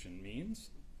insurrection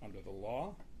means under the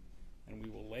law, and we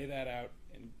will lay that out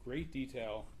in great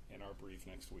detail in our brief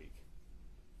next week.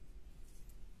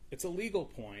 It's a legal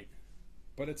point,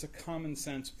 but it's a common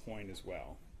sense point as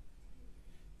well.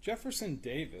 Jefferson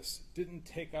Davis didn't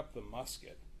take up the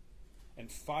musket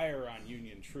and fire on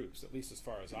Union troops, at least as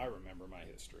far as I remember my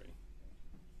history.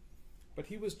 But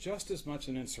he was just as much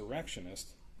an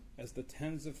insurrectionist as the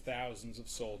tens of thousands of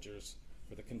soldiers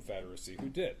for the Confederacy who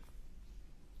did.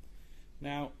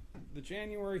 Now, the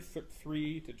January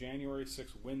 3 to January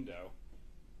 6 window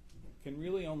can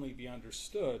really only be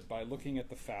understood by looking at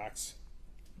the facts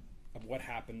of what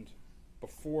happened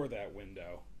before that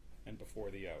window and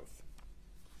before the oath.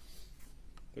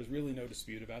 There's really no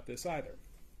dispute about this either.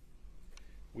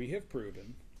 We have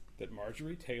proven that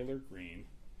Marjorie Taylor Greene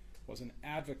was an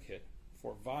advocate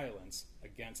for violence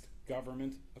against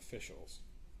government officials.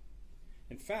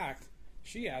 In fact,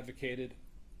 she advocated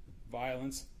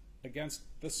violence against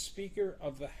the Speaker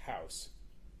of the House,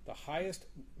 the highest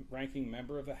ranking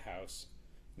member of the House,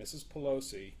 Mrs.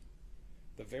 Pelosi,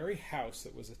 the very House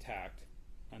that was attacked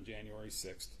on January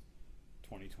 6th,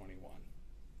 2021.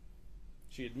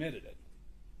 She admitted it.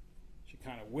 She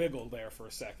kind of wiggled there for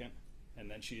a second, and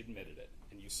then she admitted it,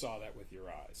 and you saw that with your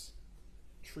eyes.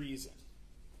 Treason,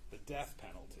 the death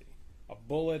penalty, a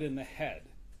bullet in the head.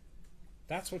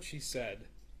 That's what she said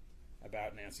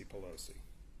about Nancy Pelosi.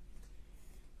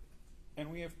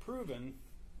 And we have proven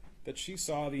that she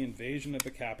saw the invasion of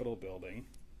the Capitol building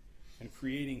and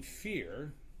creating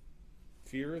fear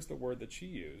is the word that she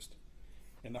used,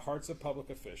 in the hearts of public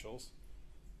officials,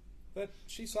 that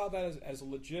she saw that as a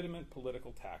legitimate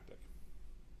political tactic.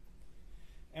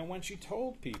 And when she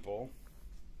told people,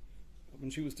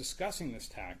 when she was discussing this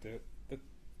tactic, that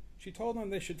she told them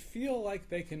they should feel like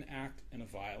they can act in a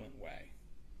violent way.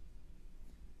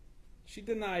 She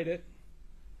denied it.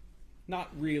 Not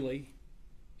really.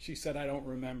 She said, I don't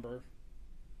remember.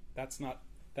 That's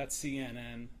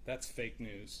CNN. That's fake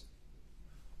news.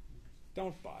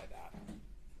 Don't buy that.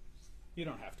 You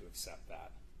don't have to accept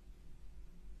that.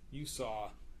 You saw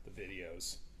the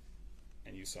videos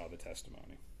and you saw the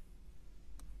testimony.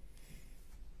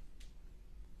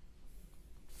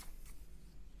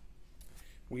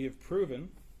 We have proven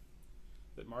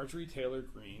that Marjorie Taylor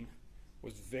Greene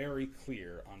was very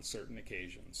clear on certain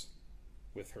occasions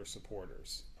with her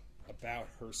supporters about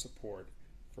her support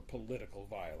for political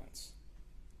violence.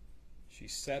 She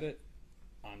said it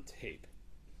on tape.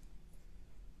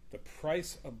 The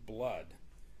price of blood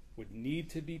would need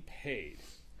to be paid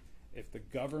if the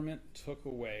government took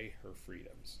away her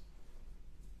freedoms.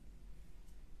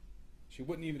 She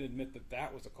wouldn't even admit that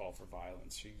that was a call for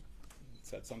violence. She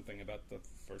said something about the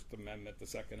First Amendment, the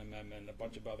Second Amendment, a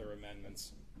bunch of other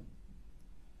amendments.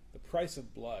 The price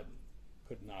of blood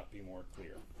could not be more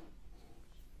clear.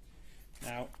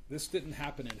 Now, this didn't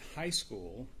happen in high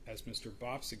school, as Mr.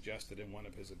 Bopp suggested in one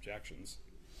of his objections.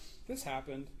 This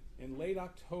happened in late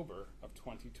October of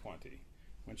 2020,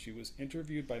 when she was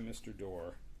interviewed by Mr.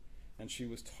 Doerr, and she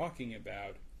was talking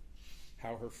about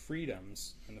how her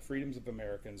freedoms and the freedoms of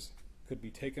Americans could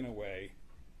be taken away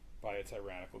by a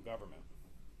tyrannical government.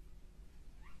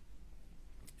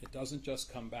 It doesn't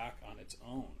just come back on its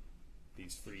own,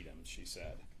 these freedoms, she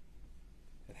said.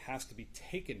 It has to be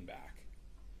taken back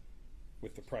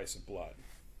with the price of blood.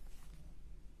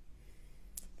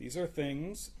 These are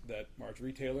things that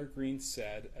Marjorie Taylor Greene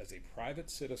said as a private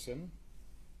citizen,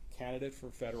 candidate for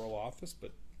federal office,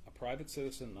 but a private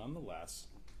citizen nonetheless,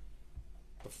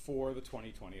 before the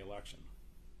 2020 election.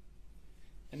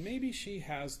 And maybe she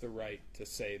has the right to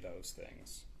say those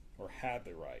things, or had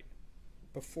the right,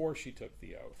 before she took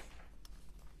the oath.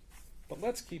 But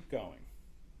let's keep going.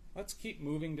 Let's keep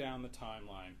moving down the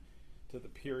timeline to the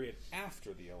period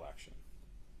after the election.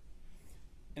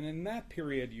 And in that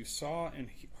period, you saw and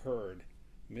heard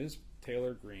Ms.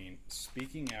 Taylor Greene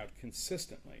speaking out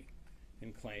consistently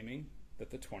in claiming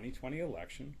that the 2020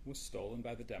 election was stolen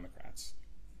by the Democrats.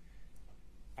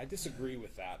 I disagree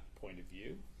with that point of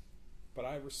view, but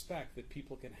I respect that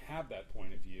people can have that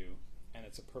point of view, and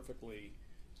it's a perfectly,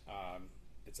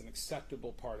 it's an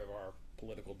acceptable part of our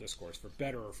political discourse, for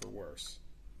better or for worse.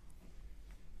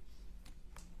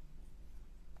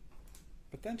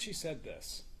 But then she said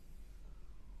this: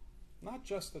 not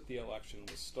just that the election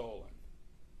was stolen,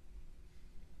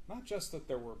 not just that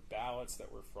there were ballots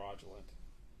that were fraudulent,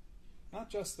 not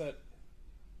just that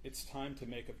it's time to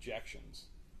make objections,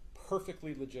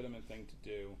 perfectly legitimate thing to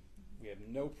do. We have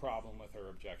no problem with her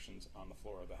objections on the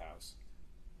floor of the House.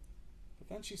 But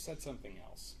then she said something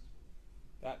else.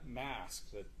 That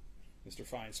mask that Mr.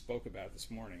 Fine spoke about this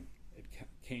morning, it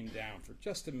came down for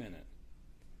just a minute.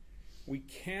 We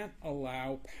can't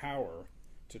allow power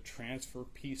to transfer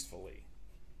peacefully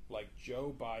like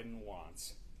Joe Biden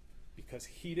wants because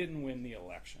he didn't win the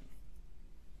election.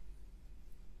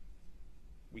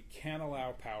 We can't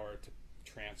allow power to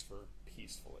transfer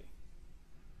peacefully.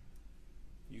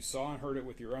 You saw and heard it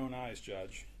with your own eyes,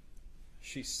 Judge.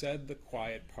 She said the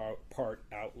quiet part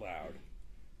out loud.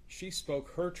 She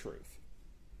spoke her truth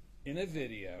in a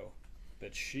video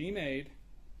that she made,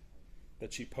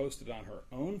 that she posted on her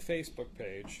own Facebook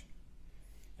page,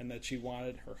 and that she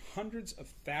wanted her hundreds of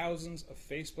thousands of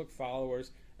Facebook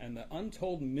followers and the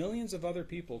untold millions of other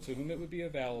people to whom it would be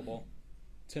available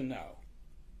to know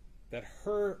that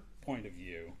her point of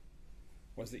view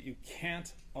was that you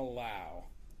can't allow,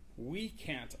 we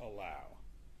can't allow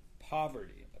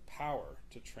poverty, the power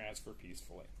to transfer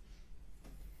peacefully.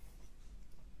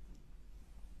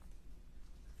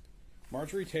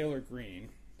 Marjorie Taylor Greene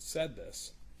said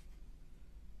this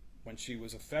when she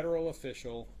was a federal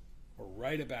official, or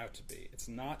right about to be. It's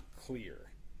not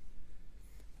clear.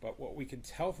 But what we can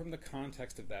tell from the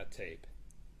context of that tape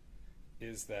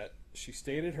is that she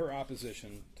stated her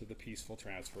opposition to the peaceful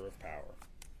transfer of power.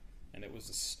 And it was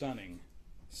a stunning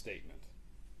statement.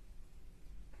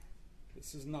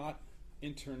 This is not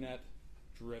internet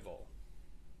drivel.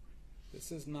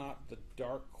 This is not the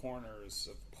dark corners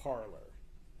of Parler.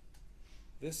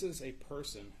 This is a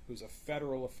person who's a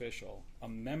federal official, a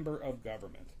member of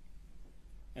government.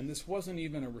 And this wasn't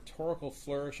even a rhetorical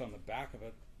flourish on the back of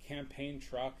a campaign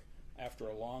truck after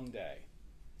a long day.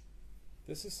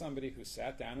 This is somebody who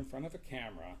sat down in front of a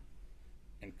camera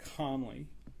and calmly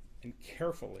and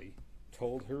carefully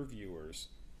told her viewers,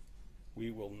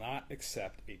 we will not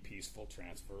accept a peaceful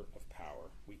transfer of power.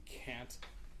 We can't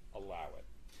allow it.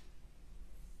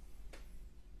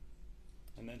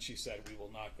 And then she said, we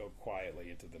will not go quietly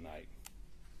into the night.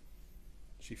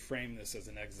 She framed this as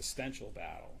an existential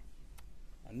battle.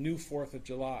 A new 4th of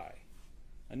July.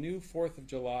 A new 4th of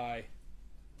July,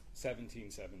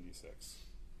 1776.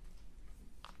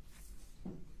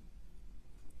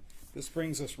 This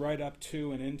brings us right up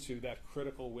to and into that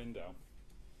critical window,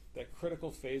 that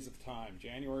critical phase of time,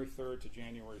 January 3rd to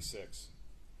January 6th.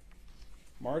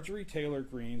 Marjorie Taylor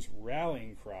Greene's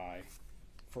rallying cry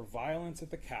for violence at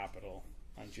the Capitol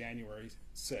on January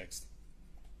 6th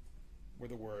were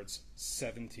the words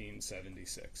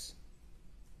 1776.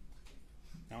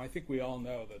 Now, I think we all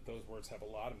know that those words have a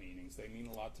lot of meanings. They mean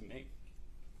a lot to me.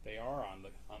 They are on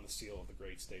the seal of the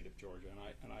great state of Georgia,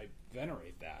 and I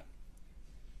venerate that.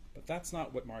 But that's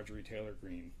not what Marjorie Taylor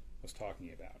Greene was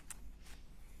talking about.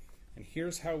 And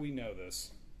here's how we know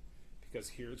this, because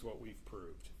here's what we've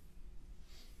proved.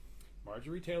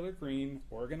 Marjorie Taylor Greene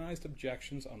organized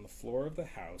objections on the floor of the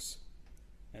House,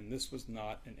 and this was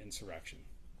not an insurrection.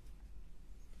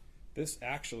 This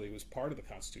actually was part of the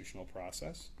constitutional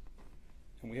process,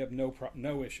 and we have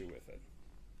no issue with it.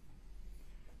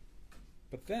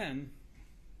 But then,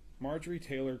 Marjorie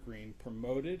Taylor Greene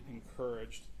promoted,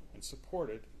 encouraged, and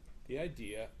supported the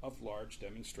idea of large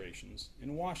demonstrations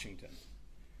in Washington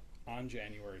on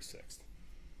January 6th.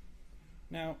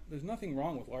 Now, there's nothing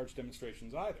wrong with large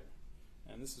demonstrations either.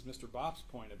 And this is Mr. Bopp's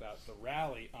point about the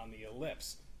rally on the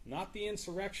ellipse, not the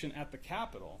insurrection at the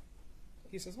Capitol.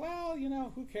 He says, well, you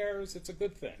know, who cares? It's a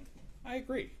good thing. I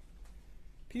agree.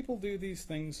 People do these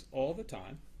things all the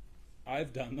time.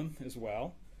 I've done them as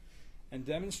well. And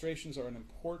demonstrations are an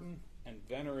important and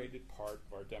venerated part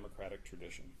of our democratic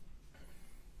tradition.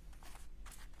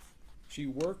 She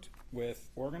worked with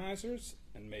organizers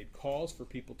and made calls for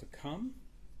people to come,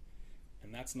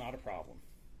 and that's not a problem.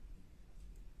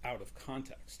 Out of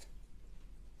context.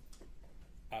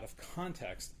 Out of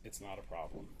context, it's not a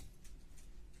problem.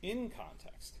 In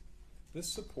context, this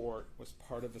support was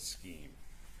part of a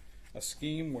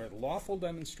scheme where lawful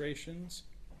demonstrations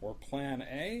were Plan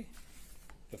A,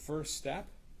 the first step,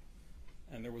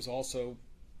 and there was also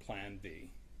Plan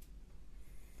B.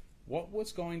 What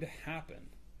was going to happen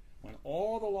when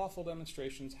all the lawful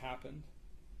demonstrations happened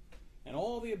and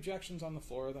all the objections on the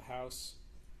floor of the House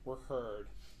were heard,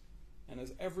 and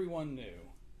as everyone knew,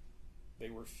 they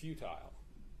were futile?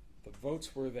 The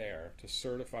votes were there to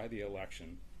certify the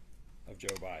election of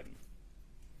Joe Biden.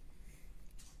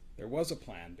 There was a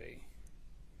Plan B,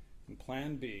 and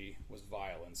Plan B was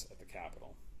violence at the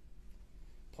Capitol.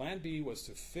 Plan B was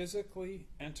to physically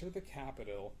enter the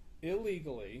Capitol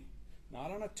illegally,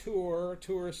 not on a tour, a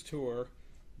tourist tour,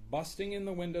 busting in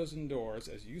the windows and doors,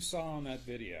 as you saw in that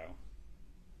video,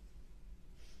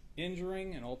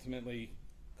 injuring and ultimately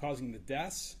causing the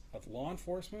deaths of law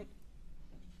enforcement,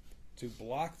 to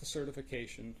block the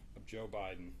certification of Joe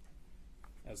Biden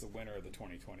as the winner of the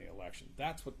 2020 election.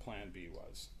 That's what Plan B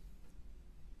was.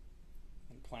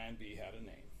 And Plan B had a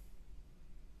name.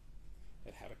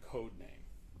 It had a code name.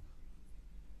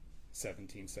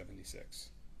 1776.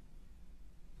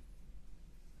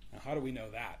 Now, how do we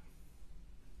know that?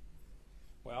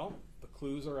 Well, the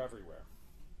clues are everywhere.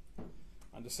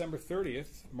 On December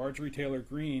 30th, Marjorie Taylor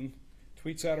Greene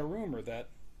tweets out a rumor that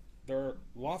their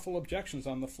lawful objections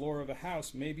on the floor of the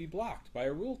House may be blocked by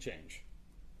a rule change.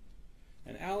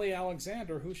 And Ali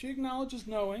Alexander, who she acknowledges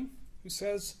knowing, who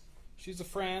says she's a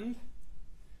friend,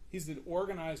 he's the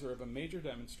organizer of a major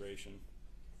demonstration,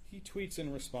 he tweets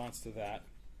in response to that,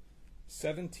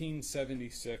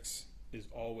 1776 is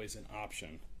always an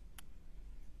option.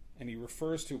 And he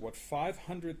refers to what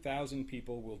 500,000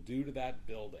 people will do to that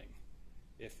building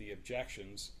if the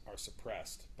objections are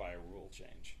suppressed by a rule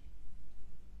change.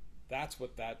 That's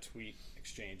what that tweet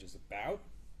exchange is about.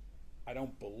 I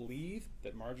don't believe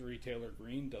that Marjorie Taylor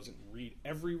Greene doesn't read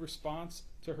every response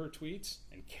to her tweets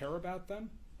and care about them.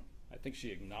 I think she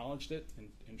acknowledged it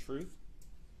in truth.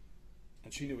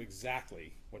 And she knew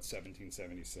exactly what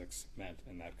 1776 meant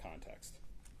in that context.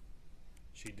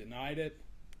 She denied it,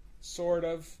 sort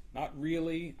of, not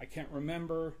really, I can't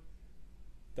remember.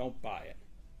 Don't buy it.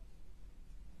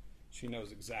 She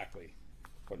knows exactly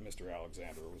what Mr.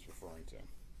 Alexander was referring to.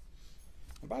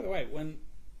 And by the way, when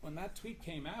that tweet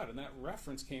came out and that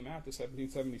reference came out to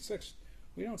 1776,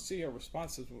 we don't see a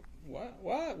response as,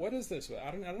 what is this?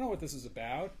 I don't know what this is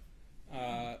about.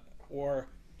 Or,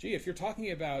 gee, if you're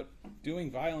talking about doing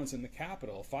violence in the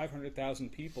Capitol, 500,000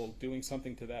 people doing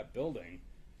something to that building,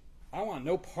 I want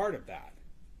no part of that.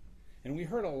 And we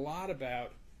heard a lot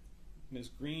about Ms.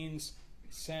 Greene's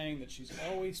saying that she's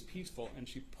always peaceful, and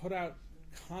she put out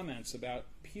comments about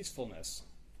peacefulness.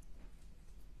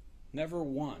 Never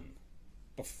one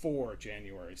before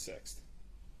January 6th,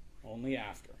 only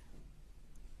after.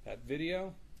 That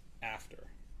video, after.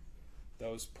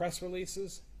 Those press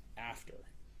releases, after.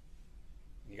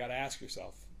 You got to ask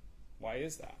yourself, why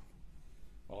is that?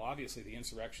 Well, obviously the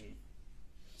insurrection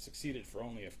succeeded for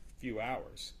only a few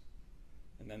hours,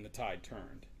 and then the tide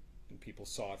turned, and people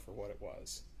saw it for what it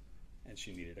was, and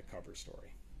she needed a cover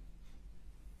story.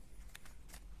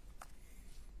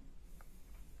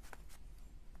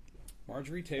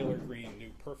 Marjorie Taylor Greene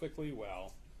knew perfectly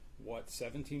well what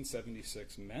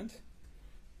 1776 meant,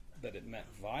 that it meant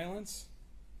violence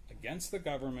against the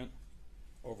government,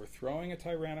 overthrowing a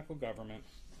tyrannical government,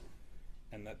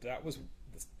 and that was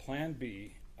the Plan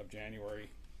B of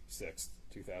January 6th,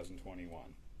 2021.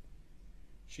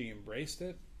 She embraced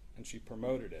it and she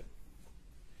promoted it.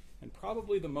 And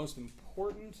probably the most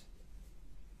important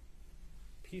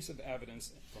piece of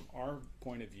evidence from our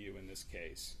point of view in this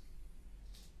case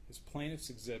is Plaintiff's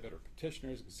Exhibit, or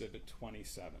Petitioner's Exhibit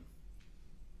 27.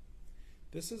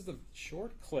 This is the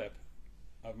short clip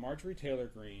of Marjorie Taylor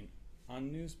Greene on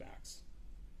Newsmax.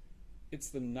 It's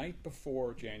the night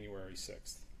before January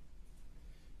 6th.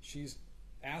 She's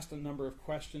asked a number of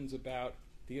questions about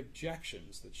the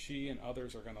objections that she and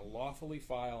others are going to lawfully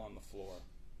file on the floor.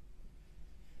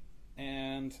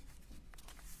 And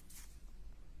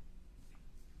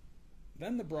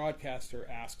Then the broadcaster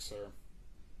asks her,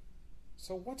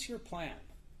 "So what's your plan?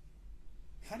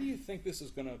 How do you think this is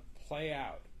going to play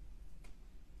out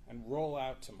and roll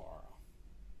out tomorrow?"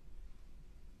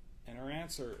 And her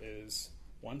answer is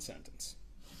one sentence.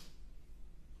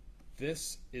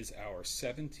 "This is our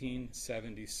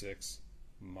 1776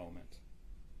 moment."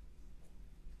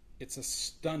 It's a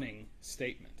stunning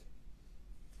statement.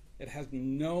 It has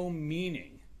no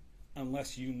meaning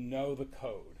unless you know the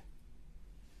code.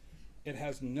 It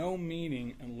has no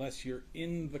meaning unless you're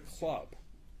in the club.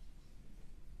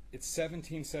 It's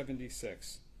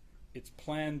 1776. It's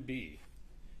Plan B.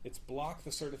 It's block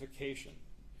the certification.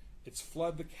 It's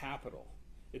flood the Capitol.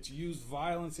 It's use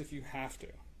violence if you have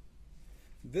to.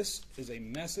 This is a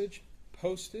message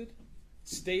posted,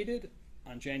 stated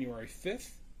on January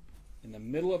 5th, in the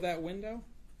middle of that window,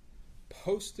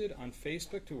 posted on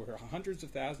Facebook to her hundreds of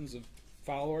thousands of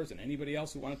followers and anybody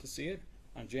else who wanted to see it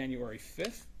on January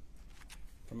 5th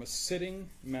from a sitting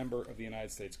member of the United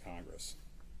States Congress.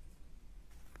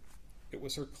 It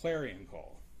was her clarion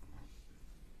call.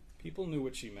 People knew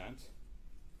what she meant.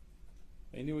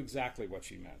 They knew exactly what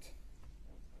she meant.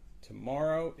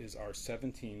 Tomorrow is our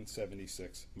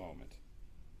 1776 moment.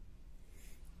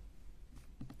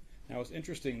 Now, it's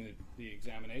interesting that the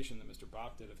examination that Mr.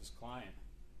 Bopp did of his client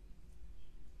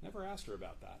never asked her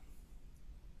about that.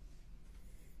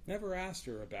 Never asked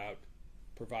her about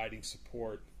providing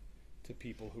support to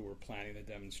people who were planning the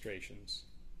demonstrations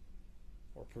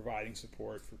or providing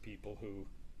support for people who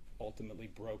ultimately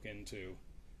broke into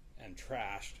and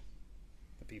trashed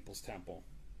the People's Temple.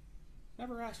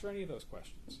 Never asked her any of those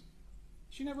questions.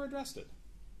 She never addressed it.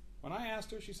 When I asked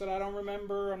her, she said, "I don't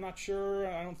remember, I'm not sure,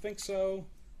 I don't think so."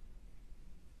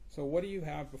 So what do you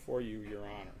have before you, Your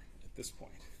Honor, at this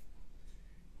point?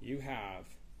 You have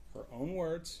her own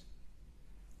words,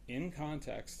 in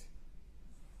context,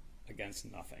 against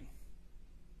nothing.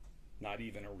 Not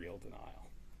even a real denial.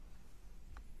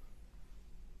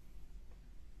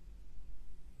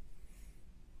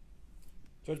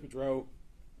 Judge Boudreau,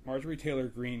 Marjorie Taylor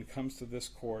Greene comes to this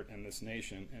court and this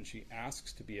nation, and she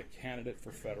asks to be a candidate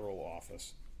for federal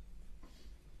office.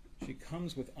 She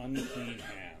comes with unclean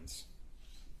hands.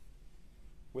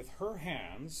 With her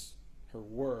hands, her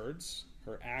words,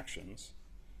 her actions,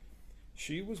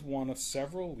 she was one of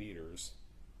several leaders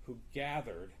who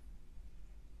gathered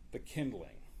the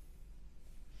kindling,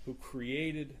 who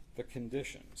created the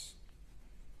conditions,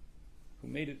 who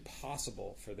made it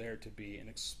possible for there to be an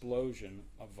explosion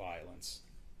of violence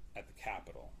at the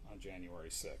Capitol on January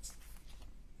 6th.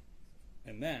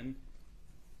 And then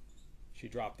she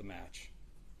dropped the match.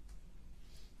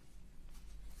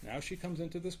 Now she comes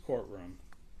into this courtroom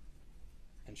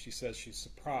and she says she's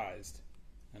surprised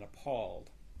and appalled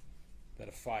that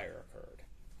a fire occurred.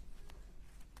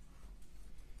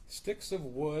 Sticks of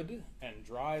wood and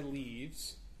dry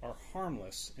leaves are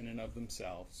harmless in and of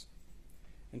themselves.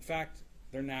 In fact,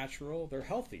 they're natural, they're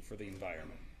healthy for the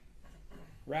environment.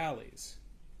 Rallies,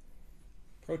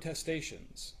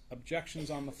 protestations, objections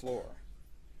on the floor,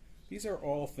 these are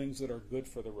all things that are good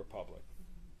for the Republic.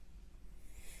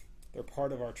 They're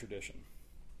part of our tradition.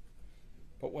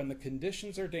 But when the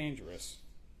conditions are dangerous,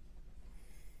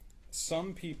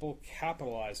 some people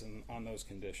capitalize on those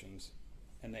conditions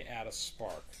and they add a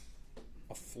spark,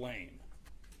 a flame,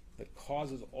 that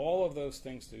causes all of those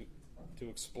things to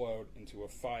explode into a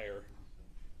fire,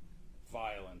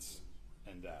 violence,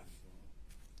 and death.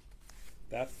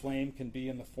 That flame can be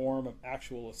in the form of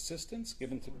actual assistance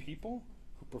given to people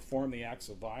who perform the acts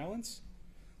of violence,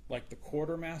 like the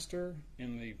quartermaster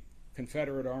in the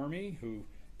Confederate Army who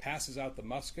passes out the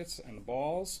muskets and the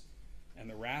balls and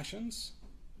the rations.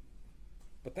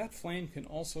 But that flame can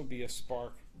also be a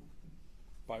spark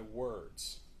by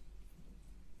words,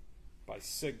 by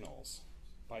signals,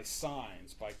 by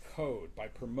signs, by code, by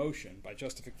promotion, by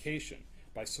justification,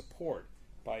 by support,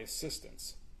 by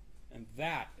assistance. And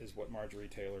that is what Marjorie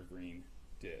Taylor Greene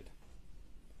did.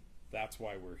 That's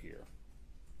why we're here.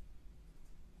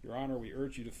 Your Honor, we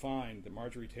urge you to find that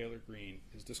Marjorie Taylor Greene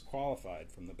is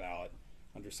disqualified from the ballot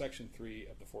under Section 3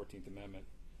 of the 14th Amendment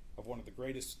of one of the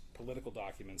greatest political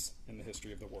documents in the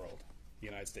history of the world, the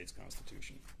United States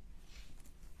Constitution.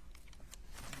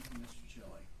 Thank you, Mr.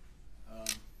 Chile.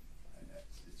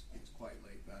 It's quite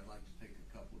late, but I'd like to take a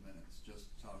couple of minutes just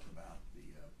to talk about the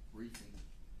briefing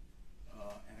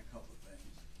and a couple of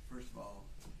things. First of all,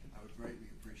 I would greatly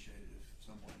appreciate it if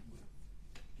someone would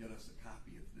get us a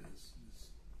copy of this,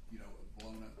 a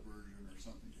blown-up version or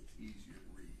something that's easier to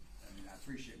read. I mean, I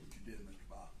appreciate what you did, Mr.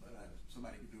 Bopp, but if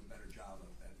somebody could do a better job of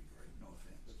it, that'd be great. No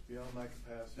offense. It's beyond my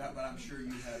capacity. But I'm sure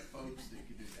you have folks that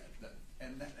could do that.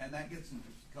 And that gets into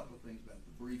a couple of things about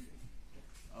the briefing.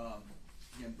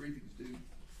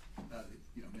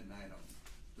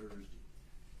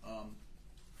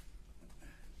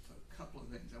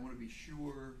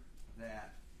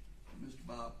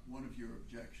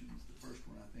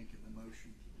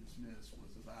 dismiss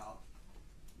was about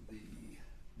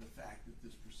the fact that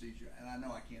this procedure, and I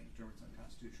know I can't determine it's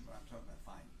unconstitutional, but I'm talking about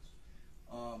findings,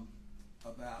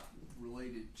 about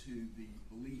related to the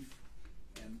belief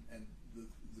and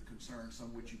the concern,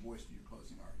 some of which you voiced in your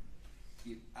closing argument.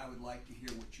 I would like to hear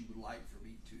what you would like for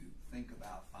me to think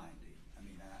about finding. I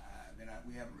mean,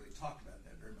 we haven't really talked about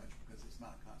that very much because it's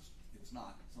not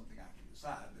something I can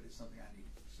decide, but it's something I need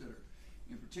to consider.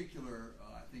 In particular,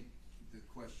 I think the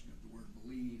question of the word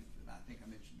believe, and I think I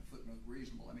mentioned the footnote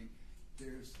reasonable. I mean,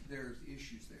 there's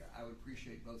issues there. I would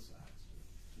appreciate both sides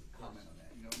to comment on that.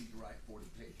 You don't need to write 40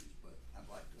 pages, but I'd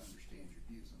like to understand your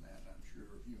views on that, and I'm sure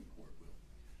you in court will.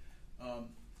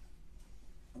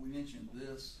 We mentioned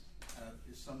this.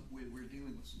 We're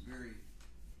dealing with some very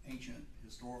ancient,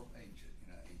 they're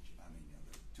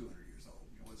 200 years old.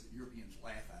 Europeans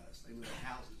laugh at us. They live in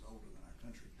houses older than our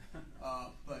country.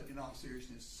 But in all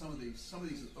seriousness, some of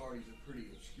these authorities are pretty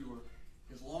obscure.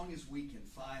 As long as we can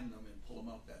find them and pull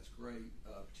them up, that's great.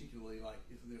 Particularly like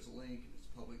if there's a link and it's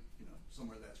public,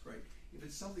 somewhere, that's great. If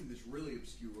it's something that's really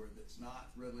obscure, that's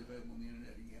not readily available on the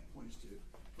internet, you can't point us to.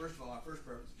 First of all, our first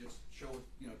preference is just show it,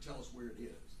 tell us where it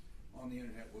is on the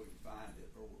internet where we can find it,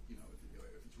 or if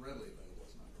it's readily available,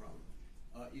 it's not a problem.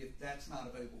 If that's not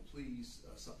available, please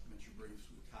supplement your briefs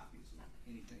with copies of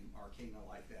anything arcana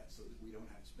like that, so that we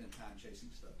don't have to spend time chasing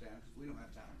stuff down, because we don't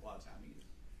have a lot of time either.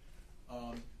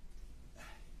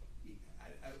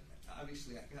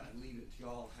 Obviously, I kind of leave it to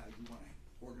y'all how you want to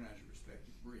organize your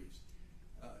respective briefs.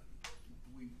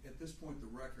 At this point, the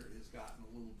record has gotten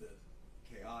a little bit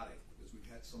chaotic because we've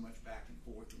had so much back and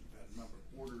forth, and we've had a number of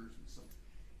orders and so.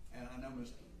 And I know,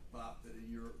 Mr. Bob, that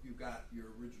you've got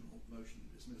your original motion to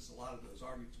dismiss a lot of those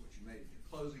arguments, which you made in your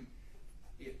closing.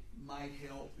 It might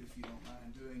help, if you don't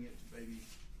mind doing it, to maybe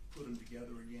put them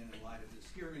together again in light of this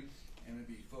hearing, and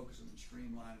maybe focus them and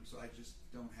streamline them, so I just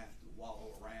don't have to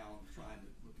wallow around trying to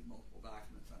look at multiple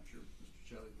documents. I'm sure Mr.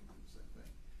 Shelley would do the same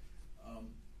thing.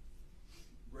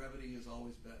 Brevity is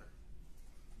always better.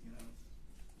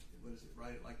 What is it?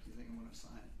 Write it like you think I'm going to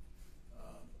sign it.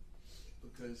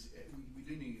 Because we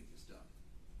do need to get this done.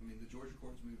 I mean, the Georgia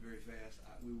courts move very fast.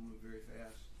 We will move very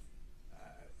fast.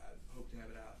 I hope to have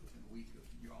it out within a week of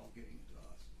you all getting it to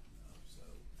us.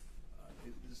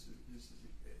 This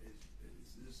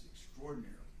is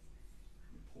extraordinarily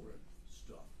important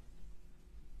stuff.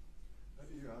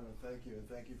 Your Honor, thank you, and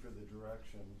thank you for the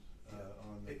directions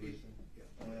on the briefing.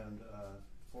 And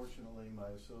fortunately,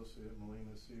 my associate,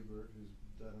 Melina Siebert, who's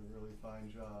done a really fine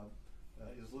job,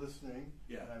 is listening,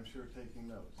 and I'm sure taking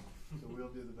notes. So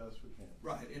we'll do the best we can.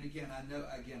 Right, and again, I know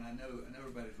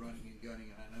everybody's running and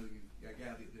gunning, and I know I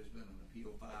gather there's been an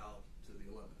appeal filed to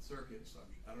the 11th Circuit. So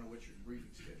I don't know what your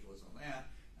briefing schedule is on that.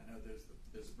 I know there's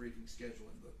a briefing schedule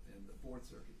in the 4th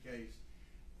Circuit case.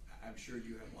 I'm sure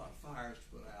you have a lot of fires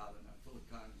to put out, and I'm fully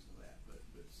cognizant of that. But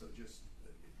so just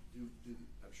do.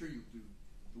 I'm sure you do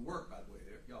the work. By the way,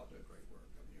 y'all do great work.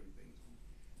 I mean,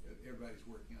 everybody's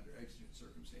working under exigent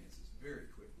circumstances very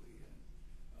quickly,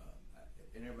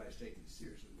 and everybody's taking it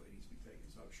seriously the way it needs to be taken.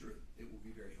 So I'm sure it will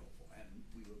be very helpful, and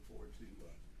we look forward to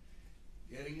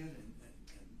getting it and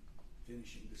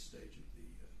finishing this stage of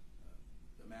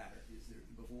the matter.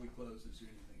 Before we close, is there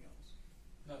anything else?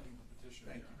 Nothing but petition.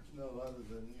 Thank you. No, other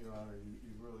than, Your Honor,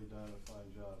 you've really done a fine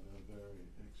job in a very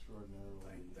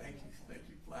extraordinarily. Thank you.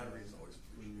 Flattery is always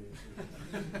appreciated.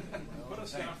 Put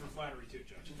us down for flattery too,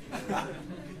 Judge.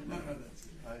 No, that's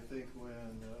it. I think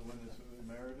when it's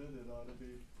merited, it ought to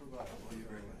be provided. Well,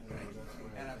 you're very much.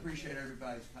 And I appreciate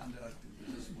everybody's conduct and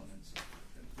discipline and so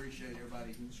forth. And appreciate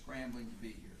everybody who's scrambling to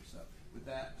be here. So with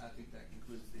that, I think that can